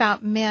talked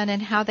about men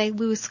and how they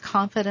lose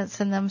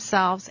confidence in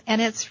themselves.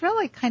 And it's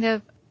really kind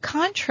of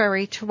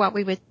contrary to what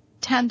we would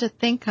tend to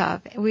think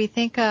of. We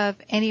think of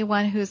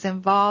anyone who's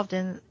involved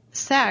in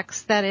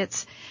sex that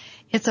it's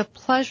a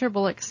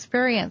pleasurable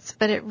experience,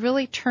 but it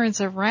really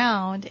turns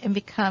around and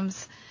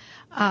becomes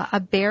a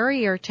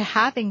barrier to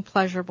having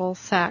pleasurable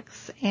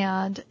sex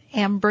and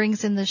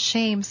brings in the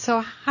shame. So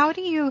how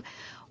do you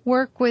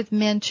work with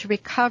men to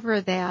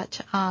recover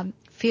that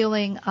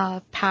feeling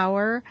of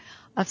power,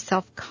 of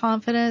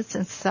self-confidence,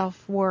 and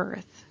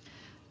self-worth?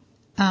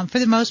 For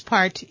the most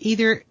part,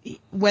 either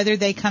whether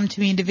they come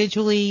to me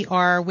individually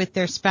or with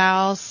their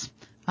spouse,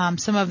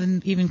 some of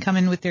them even come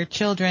in with their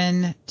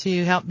children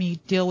to help me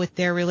deal with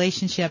their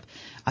relationship.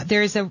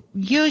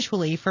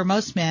 Usually for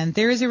most men,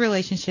 there is a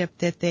relationship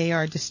that they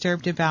are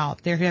disturbed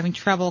about. They're having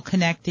trouble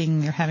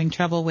connecting. They're having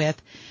trouble with.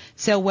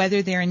 So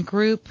whether they're in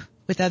group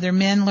with other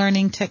men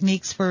learning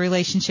techniques for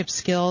relationship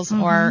skills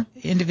or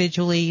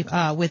individually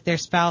with their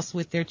spouse,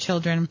 with their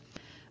children,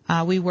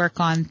 we work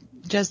on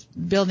just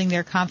building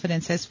their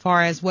confidence as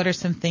far as what are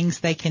some things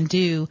they can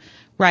do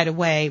right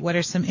away. What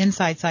are some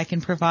insights I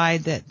can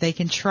provide that they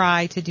can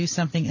try to do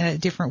something in a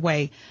different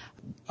way?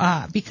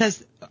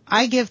 Because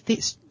I give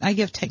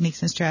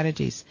techniques and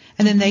strategies,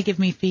 and then they give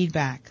me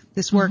feedback.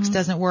 This works,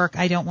 doesn't work.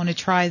 I don't want to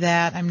try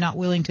that. I'm not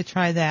willing to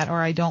try that,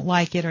 or I don't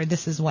like it, or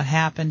this is what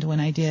happened when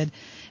I did.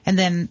 And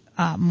then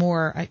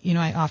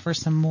I offer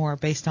some more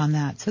based on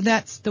that. So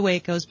that's the way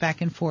it goes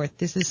back and forth.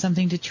 This is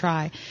something to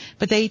try.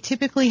 But they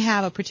typically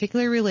have a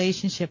particular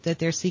relationship that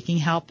they're seeking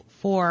help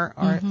for,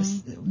 or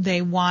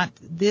they want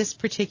this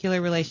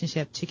particular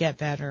relationship to get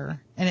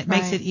better. And it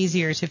makes it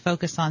easier to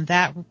focus on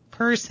that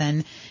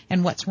person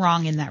and what's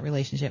wrong in that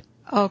relationship.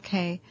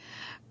 Okay,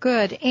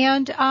 good.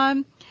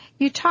 And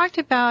you talked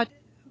about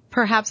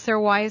perhaps their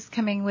wives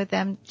coming with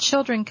them,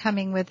 children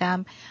coming with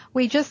them.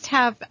 We just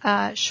have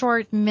a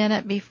short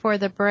minute before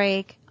the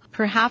break.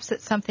 Perhaps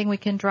it's something we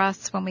can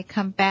address when we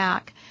come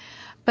back.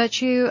 But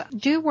you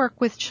do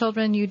work with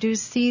children. You do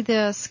see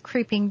this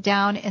creeping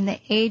down in the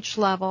age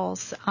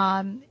levels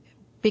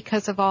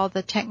because of all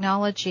the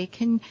technology.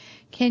 Can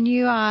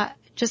you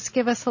just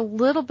give us a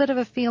little bit of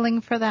a feeling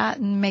for that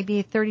in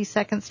maybe 30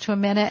 seconds to a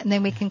minute, and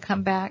then we can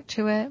come back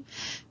to it?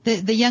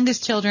 The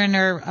youngest children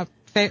are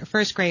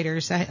first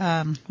graders,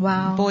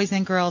 boys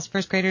and girls,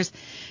 first graders.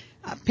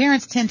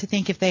 Parents tend to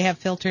think if they have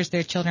filters,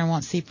 their children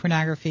won't see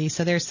pornography.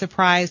 So they're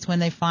surprised when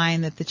they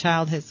find that the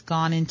child has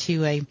gone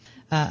into like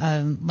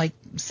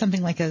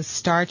something like a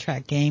Star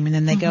Trek game, and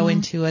then they go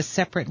into a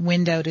separate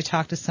window to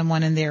talk to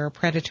someone, and there are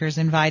predators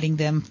inviting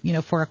them,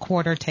 for a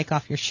quarter, take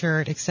off your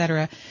shirt,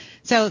 etc.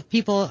 So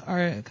people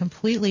are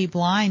completely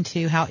blind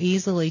to how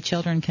easily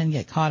children can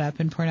get caught up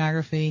in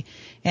pornography,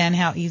 and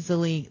how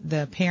easily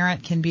the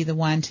parent can be the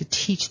one to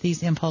teach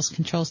these impulse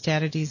control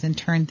strategies and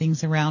turn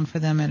things around for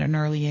them at an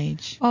early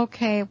age.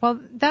 Okay, well,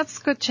 that's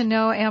good to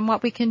know. And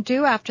what we can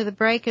do after the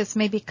break is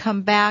maybe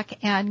come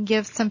back and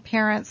give some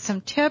parents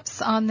some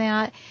tips on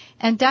that,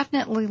 and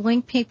definitely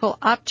link people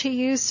up to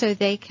you so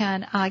they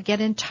can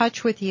get in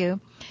touch with you.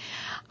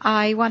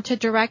 I want to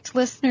direct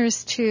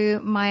listeners to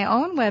my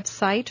own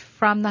website,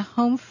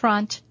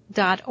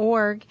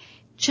 fromthehomefront.org,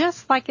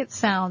 just like it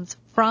sounds,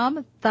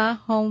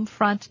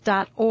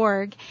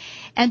 fromthehomefront.org.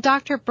 And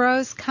Dr.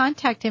 Breaux's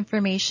contact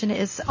information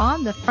is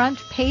on the front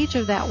page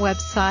of that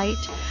website.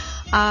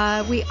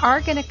 We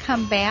are going to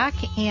come back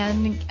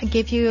and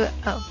give you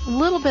a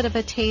little bit of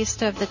a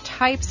taste of the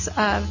types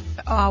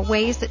of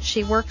ways that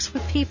she works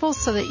with people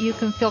so that you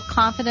can feel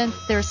confident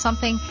there's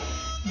something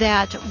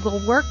that will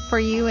work for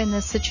you in the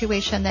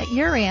situation that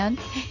you're in.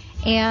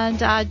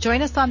 And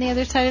join us on the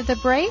other side of the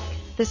break.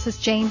 This is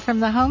Jane from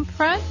the Home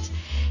Front,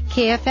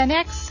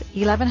 KFNX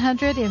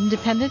 1100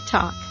 Independent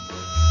Talk.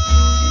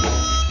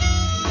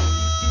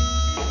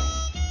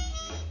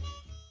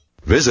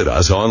 Visit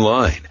us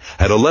online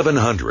at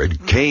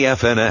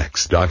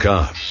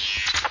 1100kfnx.com.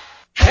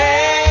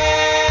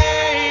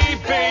 Hey,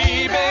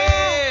 baby,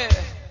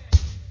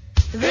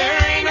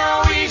 there ain't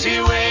no easy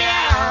way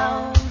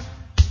out.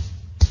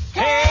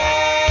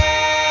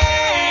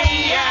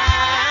 Hey,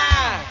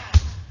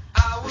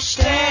 I will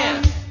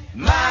stand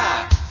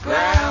my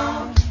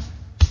ground,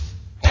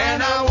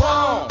 and I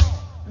won't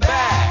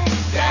back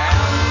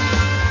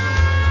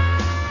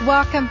down.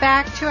 Welcome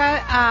back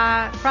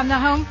to From the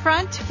Home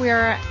Front.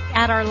 We're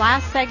at our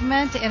last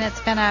segment, and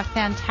it's been a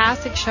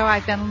fantastic show.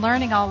 I've been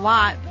learning a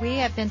lot. We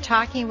have been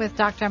talking with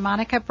Dr.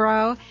 Monica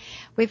Breaux.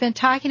 We've been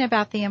talking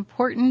about the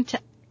important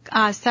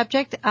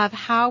subject of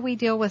how we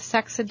deal with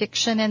sex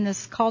addiction in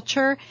this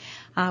culture.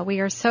 We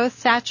are so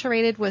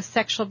saturated with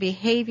sexual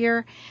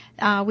behavior.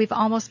 We've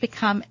almost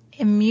become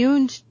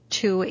immune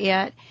to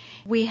it.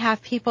 We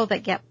have people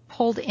that get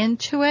pulled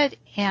into it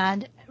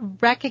and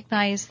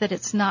recognize that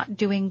it's not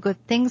doing good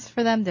things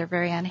for them. They're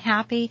very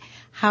unhappy.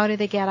 How do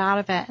they get out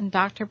of it? And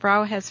Dr.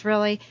 Breaux has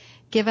really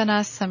given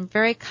us some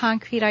very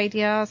concrete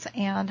ideas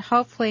and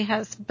hopefully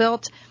has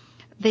built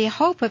the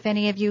hope of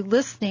any of you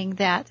listening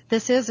that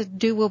this is a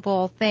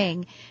doable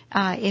thing.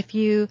 If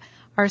you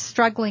are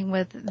struggling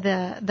with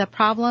the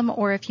problem,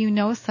 or if you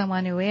know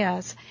someone who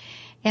is.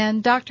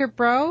 And Dr.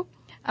 Breaux,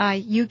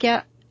 you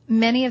get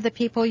many of the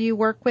people you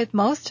work with,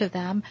 most of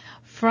them,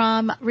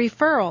 from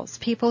referrals.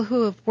 People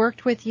who have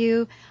worked with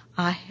you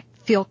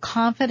feel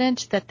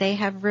confident that they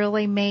have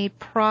really made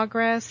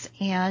progress,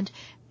 and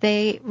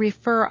they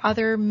refer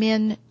other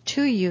men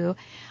to you.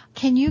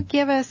 Can you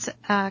give us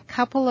a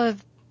couple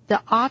of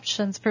the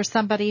options for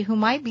somebody who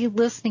might be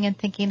listening and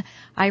thinking,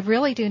 I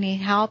really do need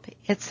help?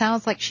 It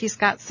sounds like she's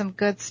got some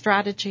good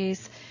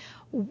strategies.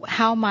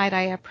 How might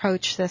I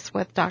approach this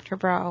with Dr.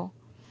 Breaux?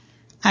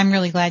 I'm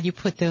really glad you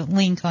put the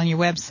link on your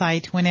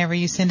website. Whenever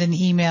you send an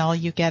email,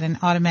 you get an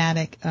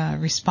automatic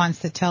response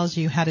that tells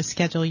you how to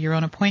schedule your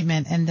own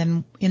appointment. And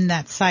then in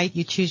that site,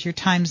 you choose your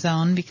time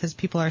zone, because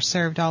people are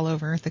served all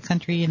over the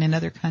country and in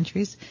other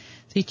countries.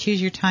 So you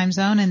choose your time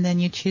zone, and then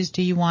you choose,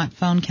 do you want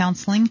phone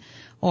counseling?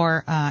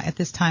 Or at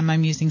this time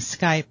I'm using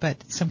Skype,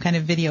 but some kind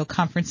of video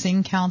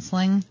conferencing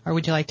counseling, or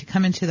would you like to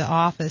come into the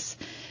office?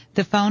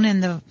 The phone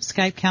and the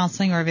Skype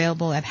counseling are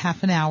available at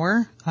half an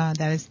hour.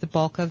 That is the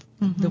bulk of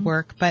the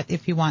work, but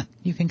if you want,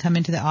 you can come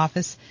into the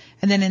office.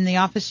 And then in the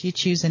office you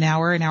choose an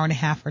hour and a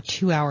half, or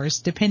 2 hours,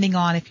 depending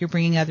on if you're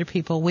bringing other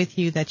people with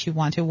you that you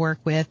want to work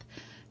with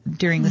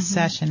during the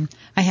session.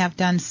 I have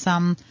done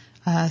some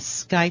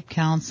Skype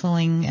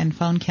counseling and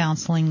phone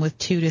counseling with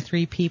 2 to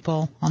 3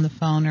 people on the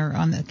phone or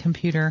on the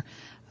computer.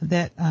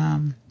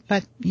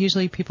 But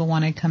usually people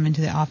want to come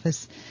into the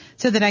office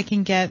so that I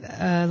can get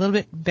a little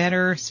bit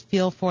better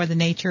feel for the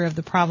nature of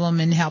the problem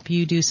and help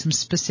you do some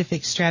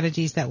specific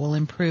strategies that will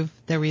improve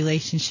the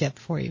relationship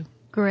for you.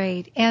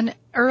 Great. And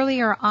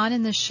earlier on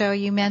in the show,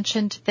 you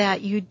mentioned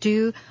that you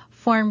do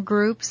form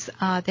groups.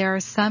 There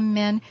are some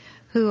men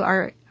who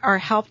are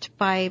helped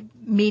by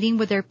meeting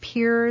with their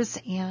peers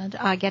and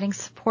getting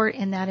support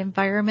in that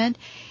environment.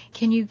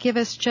 Can you give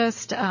us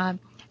just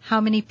how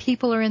many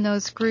people are in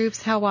those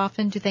groups? How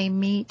often do they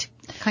meet?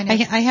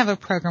 I have a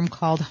program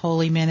called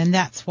Holy Men, and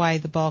that's why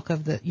the bulk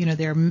of the,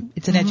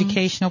 it's an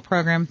educational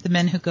program. The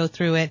men who go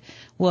through it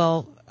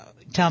will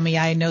tell me,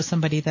 I know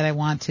somebody that I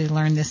want to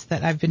learn this,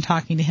 that I've been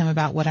talking to him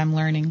about what I'm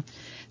learning.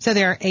 So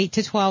there are 8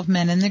 to 12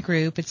 men in the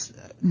group. It's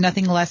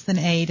nothing less than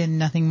 8 and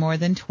nothing more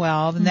than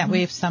 12. And that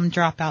way, if some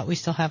drop out, we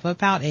still have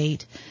about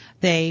 8.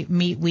 They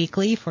meet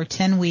weekly for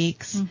 10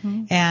 weeks.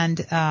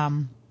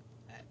 And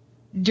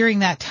during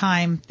that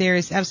time, there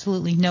is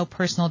absolutely no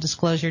personal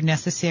disclosure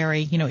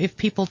necessary. If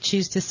people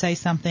choose to say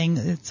something,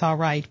 it's all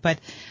right. But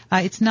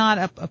it's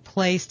not a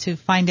place to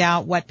find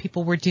out what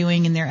people were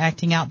doing in their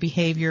acting out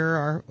behavior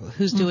or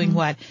who's doing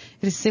what.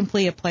 It is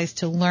simply a place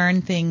to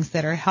learn things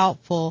that are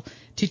helpful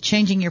to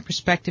changing your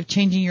perspective,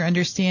 changing your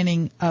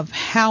understanding of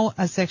how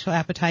a sexual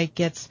appetite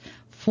gets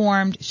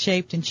formed,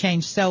 shaped, and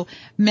changed. So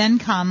men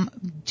come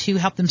to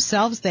help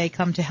themselves. They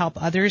come to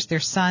help others, their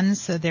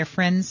sons, their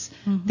friends,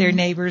 their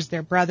neighbors,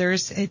 their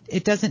brothers.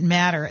 It doesn't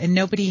matter, and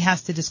nobody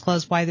has to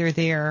disclose why they're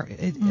there.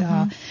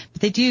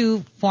 But they do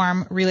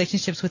form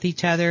relationships with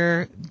each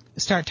other,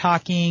 start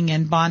talking,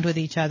 and bond with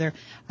each other.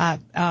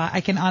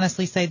 I can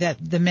honestly say that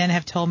the men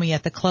have told me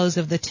at the close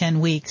of the 10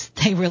 weeks,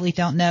 they really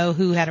don't know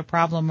who had a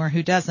problem or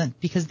who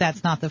doesn't, because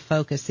that's not the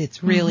focus.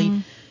 It's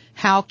really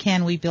how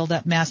can we build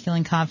up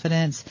masculine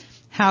confidence?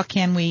 How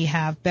can we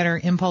have better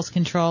impulse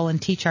control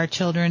and teach our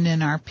children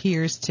and our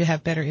peers to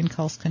have better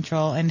impulse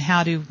control, and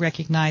how to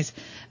recognize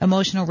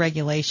emotional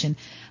regulation?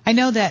 I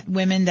know that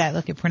women that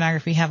look at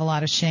pornography have a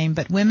lot of shame,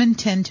 but women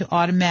tend to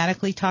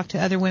automatically talk to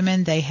other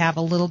women. They have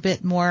a little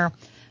bit more,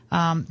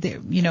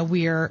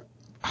 we are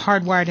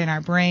hardwired in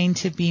our brain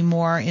to be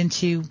more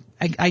into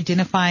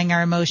identifying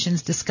our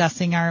emotions,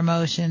 discussing our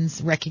emotions,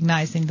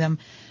 recognizing them.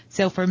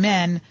 So for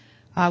men,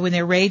 when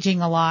they're raging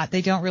a lot,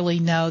 they don't really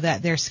know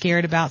that they're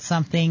scared about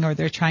something or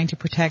they're trying to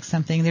protect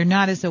something. They're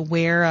not as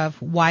aware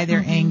of why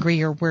they're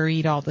angry or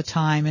worried all the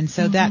time. And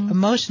so that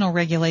emotional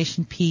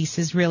regulation piece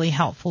is really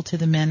helpful to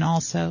the men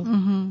also.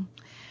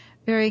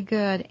 Very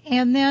good.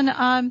 And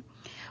then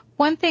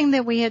one thing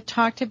that we had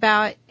talked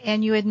about,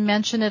 and you had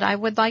mentioned it, I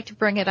would like to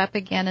bring it up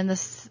again in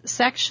this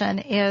section,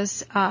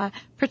 is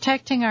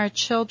protecting our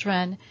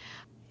children.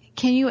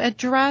 Can you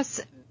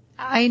address,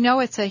 I know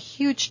it's a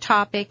huge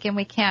topic and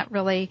we can't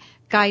really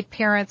guide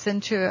parents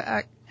into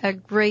a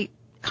great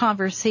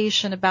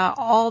conversation about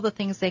all the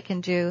things they can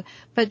do,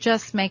 but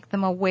just make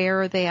them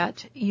aware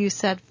that you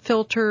said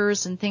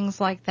filters and things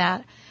like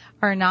that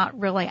are not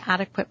really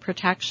adequate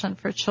protection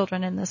for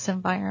children in this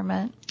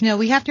environment.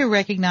 We have to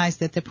recognize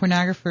that the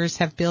pornographers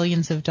have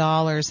billions of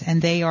dollars,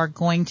 and they are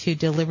going to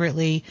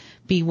deliberately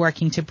be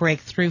working to break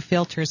through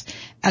filters.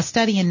 A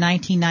study in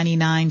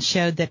 1999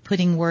 showed that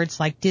putting words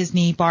like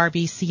Disney,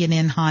 Barbie,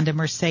 CNN, Honda,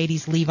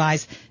 Mercedes,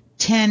 Levi's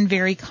 10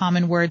 very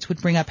common words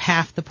would bring up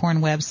half the porn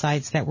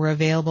websites that were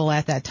available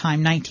at that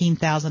time,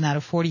 19,000 out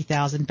of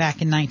 40,000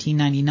 back in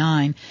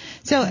 1999.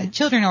 So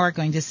children are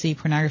going to see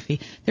pornography.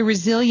 The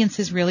resilience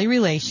is really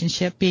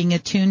relationship, being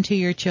attuned to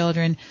your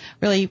children,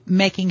 really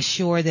making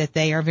sure that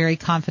they are very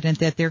confident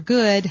that they're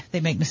good.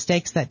 They make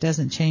mistakes, that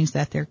doesn't change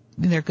that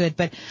they're good.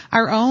 But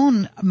our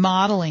own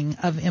modeling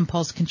of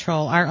impulse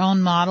control, our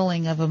own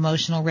modeling of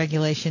emotional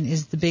regulation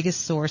is the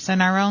biggest source,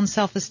 and our own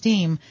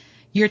self-esteem.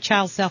 Your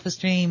Child's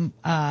Self-Esteem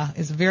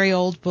is a very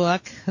old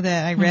book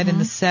that I read in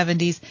the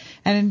 70s,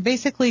 and it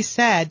basically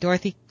said,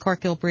 Dorothy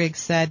Corkill-Briggs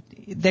said,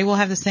 they will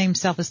have the same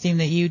self-esteem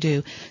that you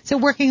do. So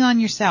working on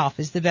yourself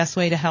is the best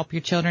way to help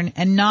your children,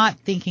 and not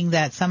thinking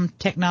that some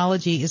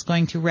technology is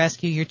going to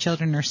rescue your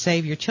children or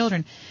save your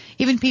children.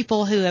 Even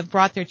people who have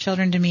brought their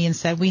children to me and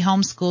said, we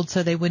homeschooled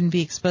so they wouldn't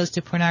be exposed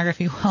to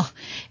pornography. Well,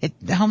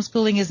 the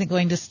homeschooling isn't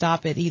going to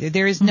stop it either.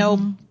 There is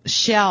no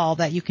shell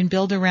that you can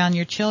build around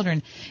your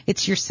children.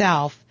 It's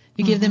yourself.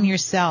 You give them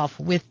yourself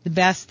with the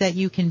best that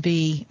you can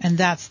be, and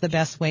that's the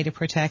best way to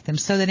protect them,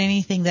 so that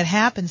anything that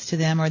happens to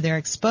them or they're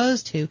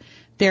exposed to,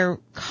 their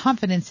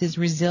confidence is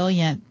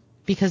resilient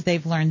because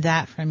they've learned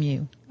that from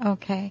you.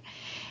 Okay.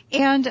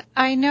 And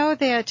I know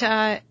that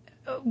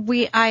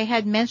I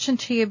had mentioned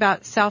to you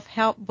about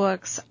self-help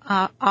books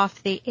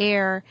off the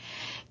air.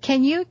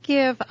 Can you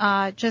give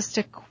just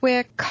a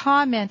quick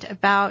comment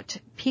about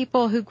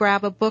people who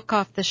grab a book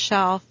off the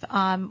shelf?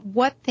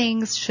 What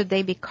things should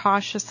they be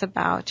cautious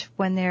about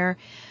when they're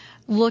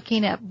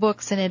looking at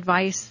books and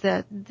advice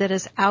that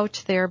is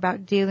out there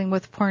about dealing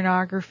with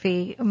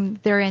pornography?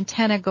 Their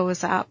antenna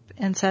goes up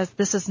and says,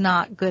 this is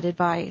not good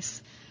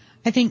advice.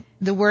 I think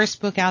the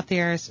worst book out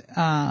there is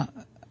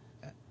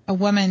a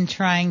woman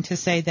trying to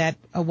say that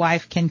a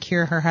wife can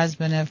cure her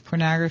husband of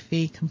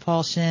pornography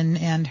compulsion,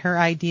 and her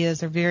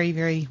ideas are very,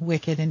 very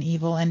wicked and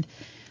evil, and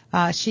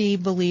she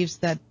believes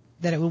that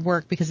it would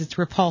work because it's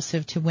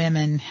repulsive to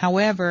women.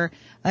 However,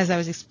 as I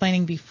was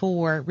explaining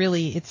before,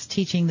 really it's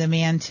teaching the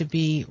man to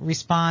be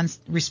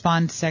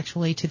respond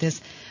sexually to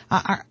this.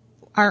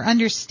 Our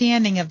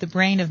understanding of the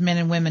brain of men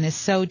and women is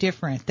so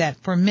different that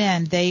for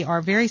men, they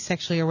are very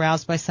sexually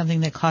aroused by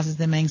something that causes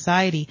them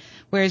anxiety,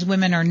 whereas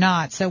women are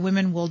not. So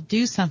women will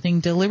do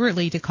something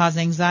deliberately to cause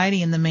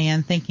anxiety in the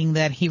man, thinking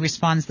that he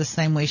responds the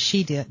same way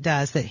she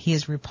does, that he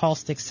is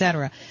repulsed,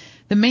 etc.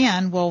 The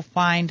man will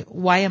find,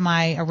 why am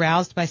I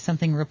aroused by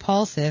something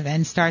repulsive,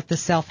 and start the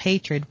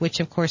self-hatred,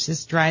 which of course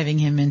is driving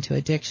him into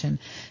addiction.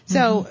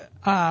 So,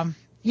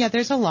 yeah,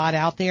 there's a lot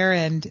out there,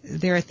 and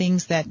there are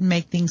things that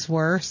make things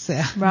worse.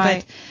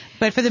 Right.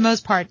 But for the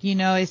most part,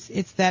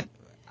 it's that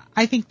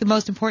I think the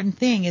most important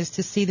thing is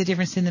to see the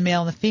difference in the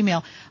male and the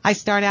female. I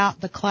start out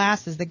the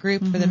classes, the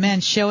group for the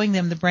men, showing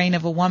them the brain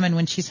of a woman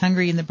when she's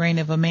hungry and the brain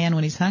of a man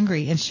when he's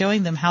hungry, and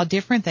showing them how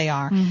different they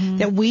are,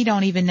 that we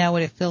don't even know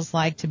what it feels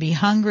like to be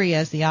hungry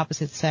as the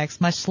opposite sex,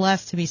 much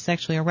less to be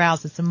sexually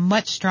aroused. It's a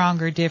much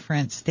stronger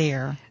difference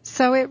there.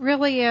 So it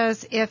really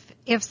is,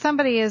 if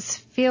somebody is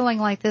feeling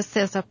like this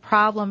is a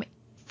problem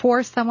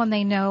for someone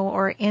they know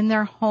or in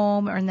their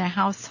home or in their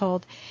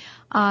household,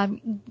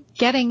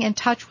 getting in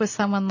touch with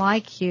someone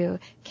like you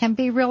can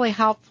be really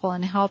helpful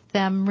and help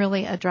them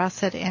really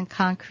address it in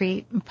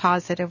concrete and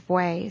positive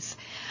ways.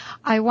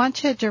 I want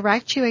to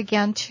direct you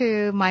again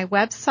to my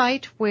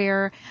website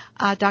where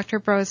Dr.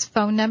 Breaux's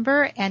phone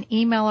number and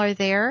email are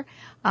there.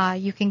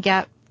 You can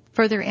get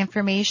further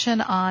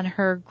information on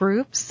her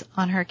groups,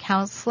 on her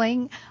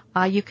counseling.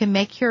 You can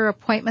make your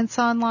appointments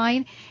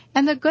online.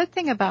 And the good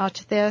thing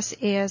about this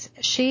is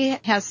she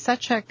has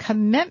such a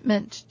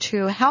commitment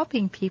to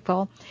helping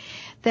people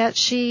that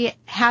she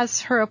has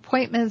her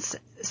appointments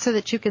so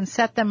that you can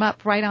set them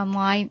up right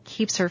online,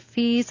 keeps her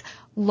fees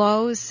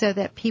low so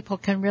that people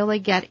can really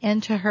get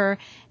into her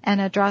and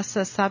address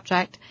the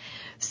subject.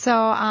 So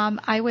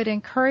I would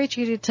encourage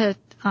you to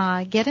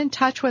get in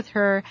touch with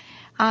her,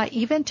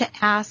 even to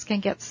ask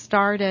and get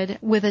started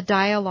with a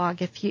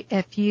dialogue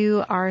if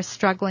you are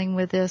struggling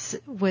with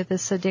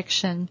this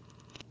addiction.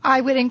 I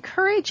would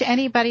encourage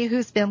anybody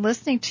who's been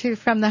listening to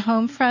From the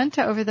Home Front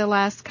over the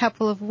last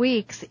couple of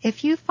weeks,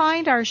 if you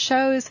find our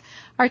shows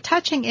are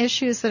touching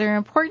issues that are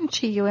important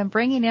to you and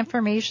bringing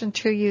information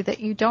to you that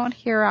you don't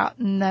hear out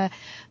in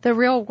the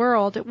real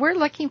world, we're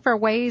looking for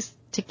ways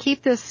to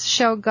keep this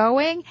show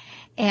going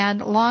and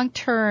long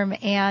term.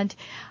 And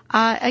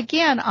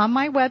again, on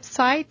my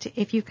website,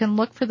 if you can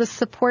look for the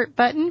support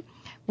button,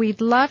 we'd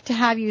love to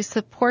have you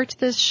support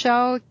this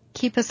show.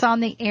 Keep us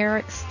on the air,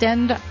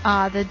 extend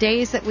the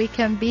days that we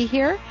can be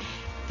here.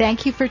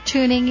 Thank you for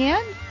tuning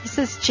in. This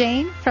is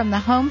Jane from the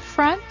Home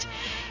Front,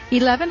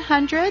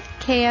 1100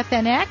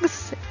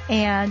 KFNX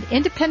and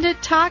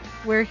Independent Talk.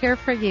 We're here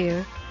for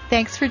you.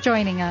 Thanks for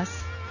joining us.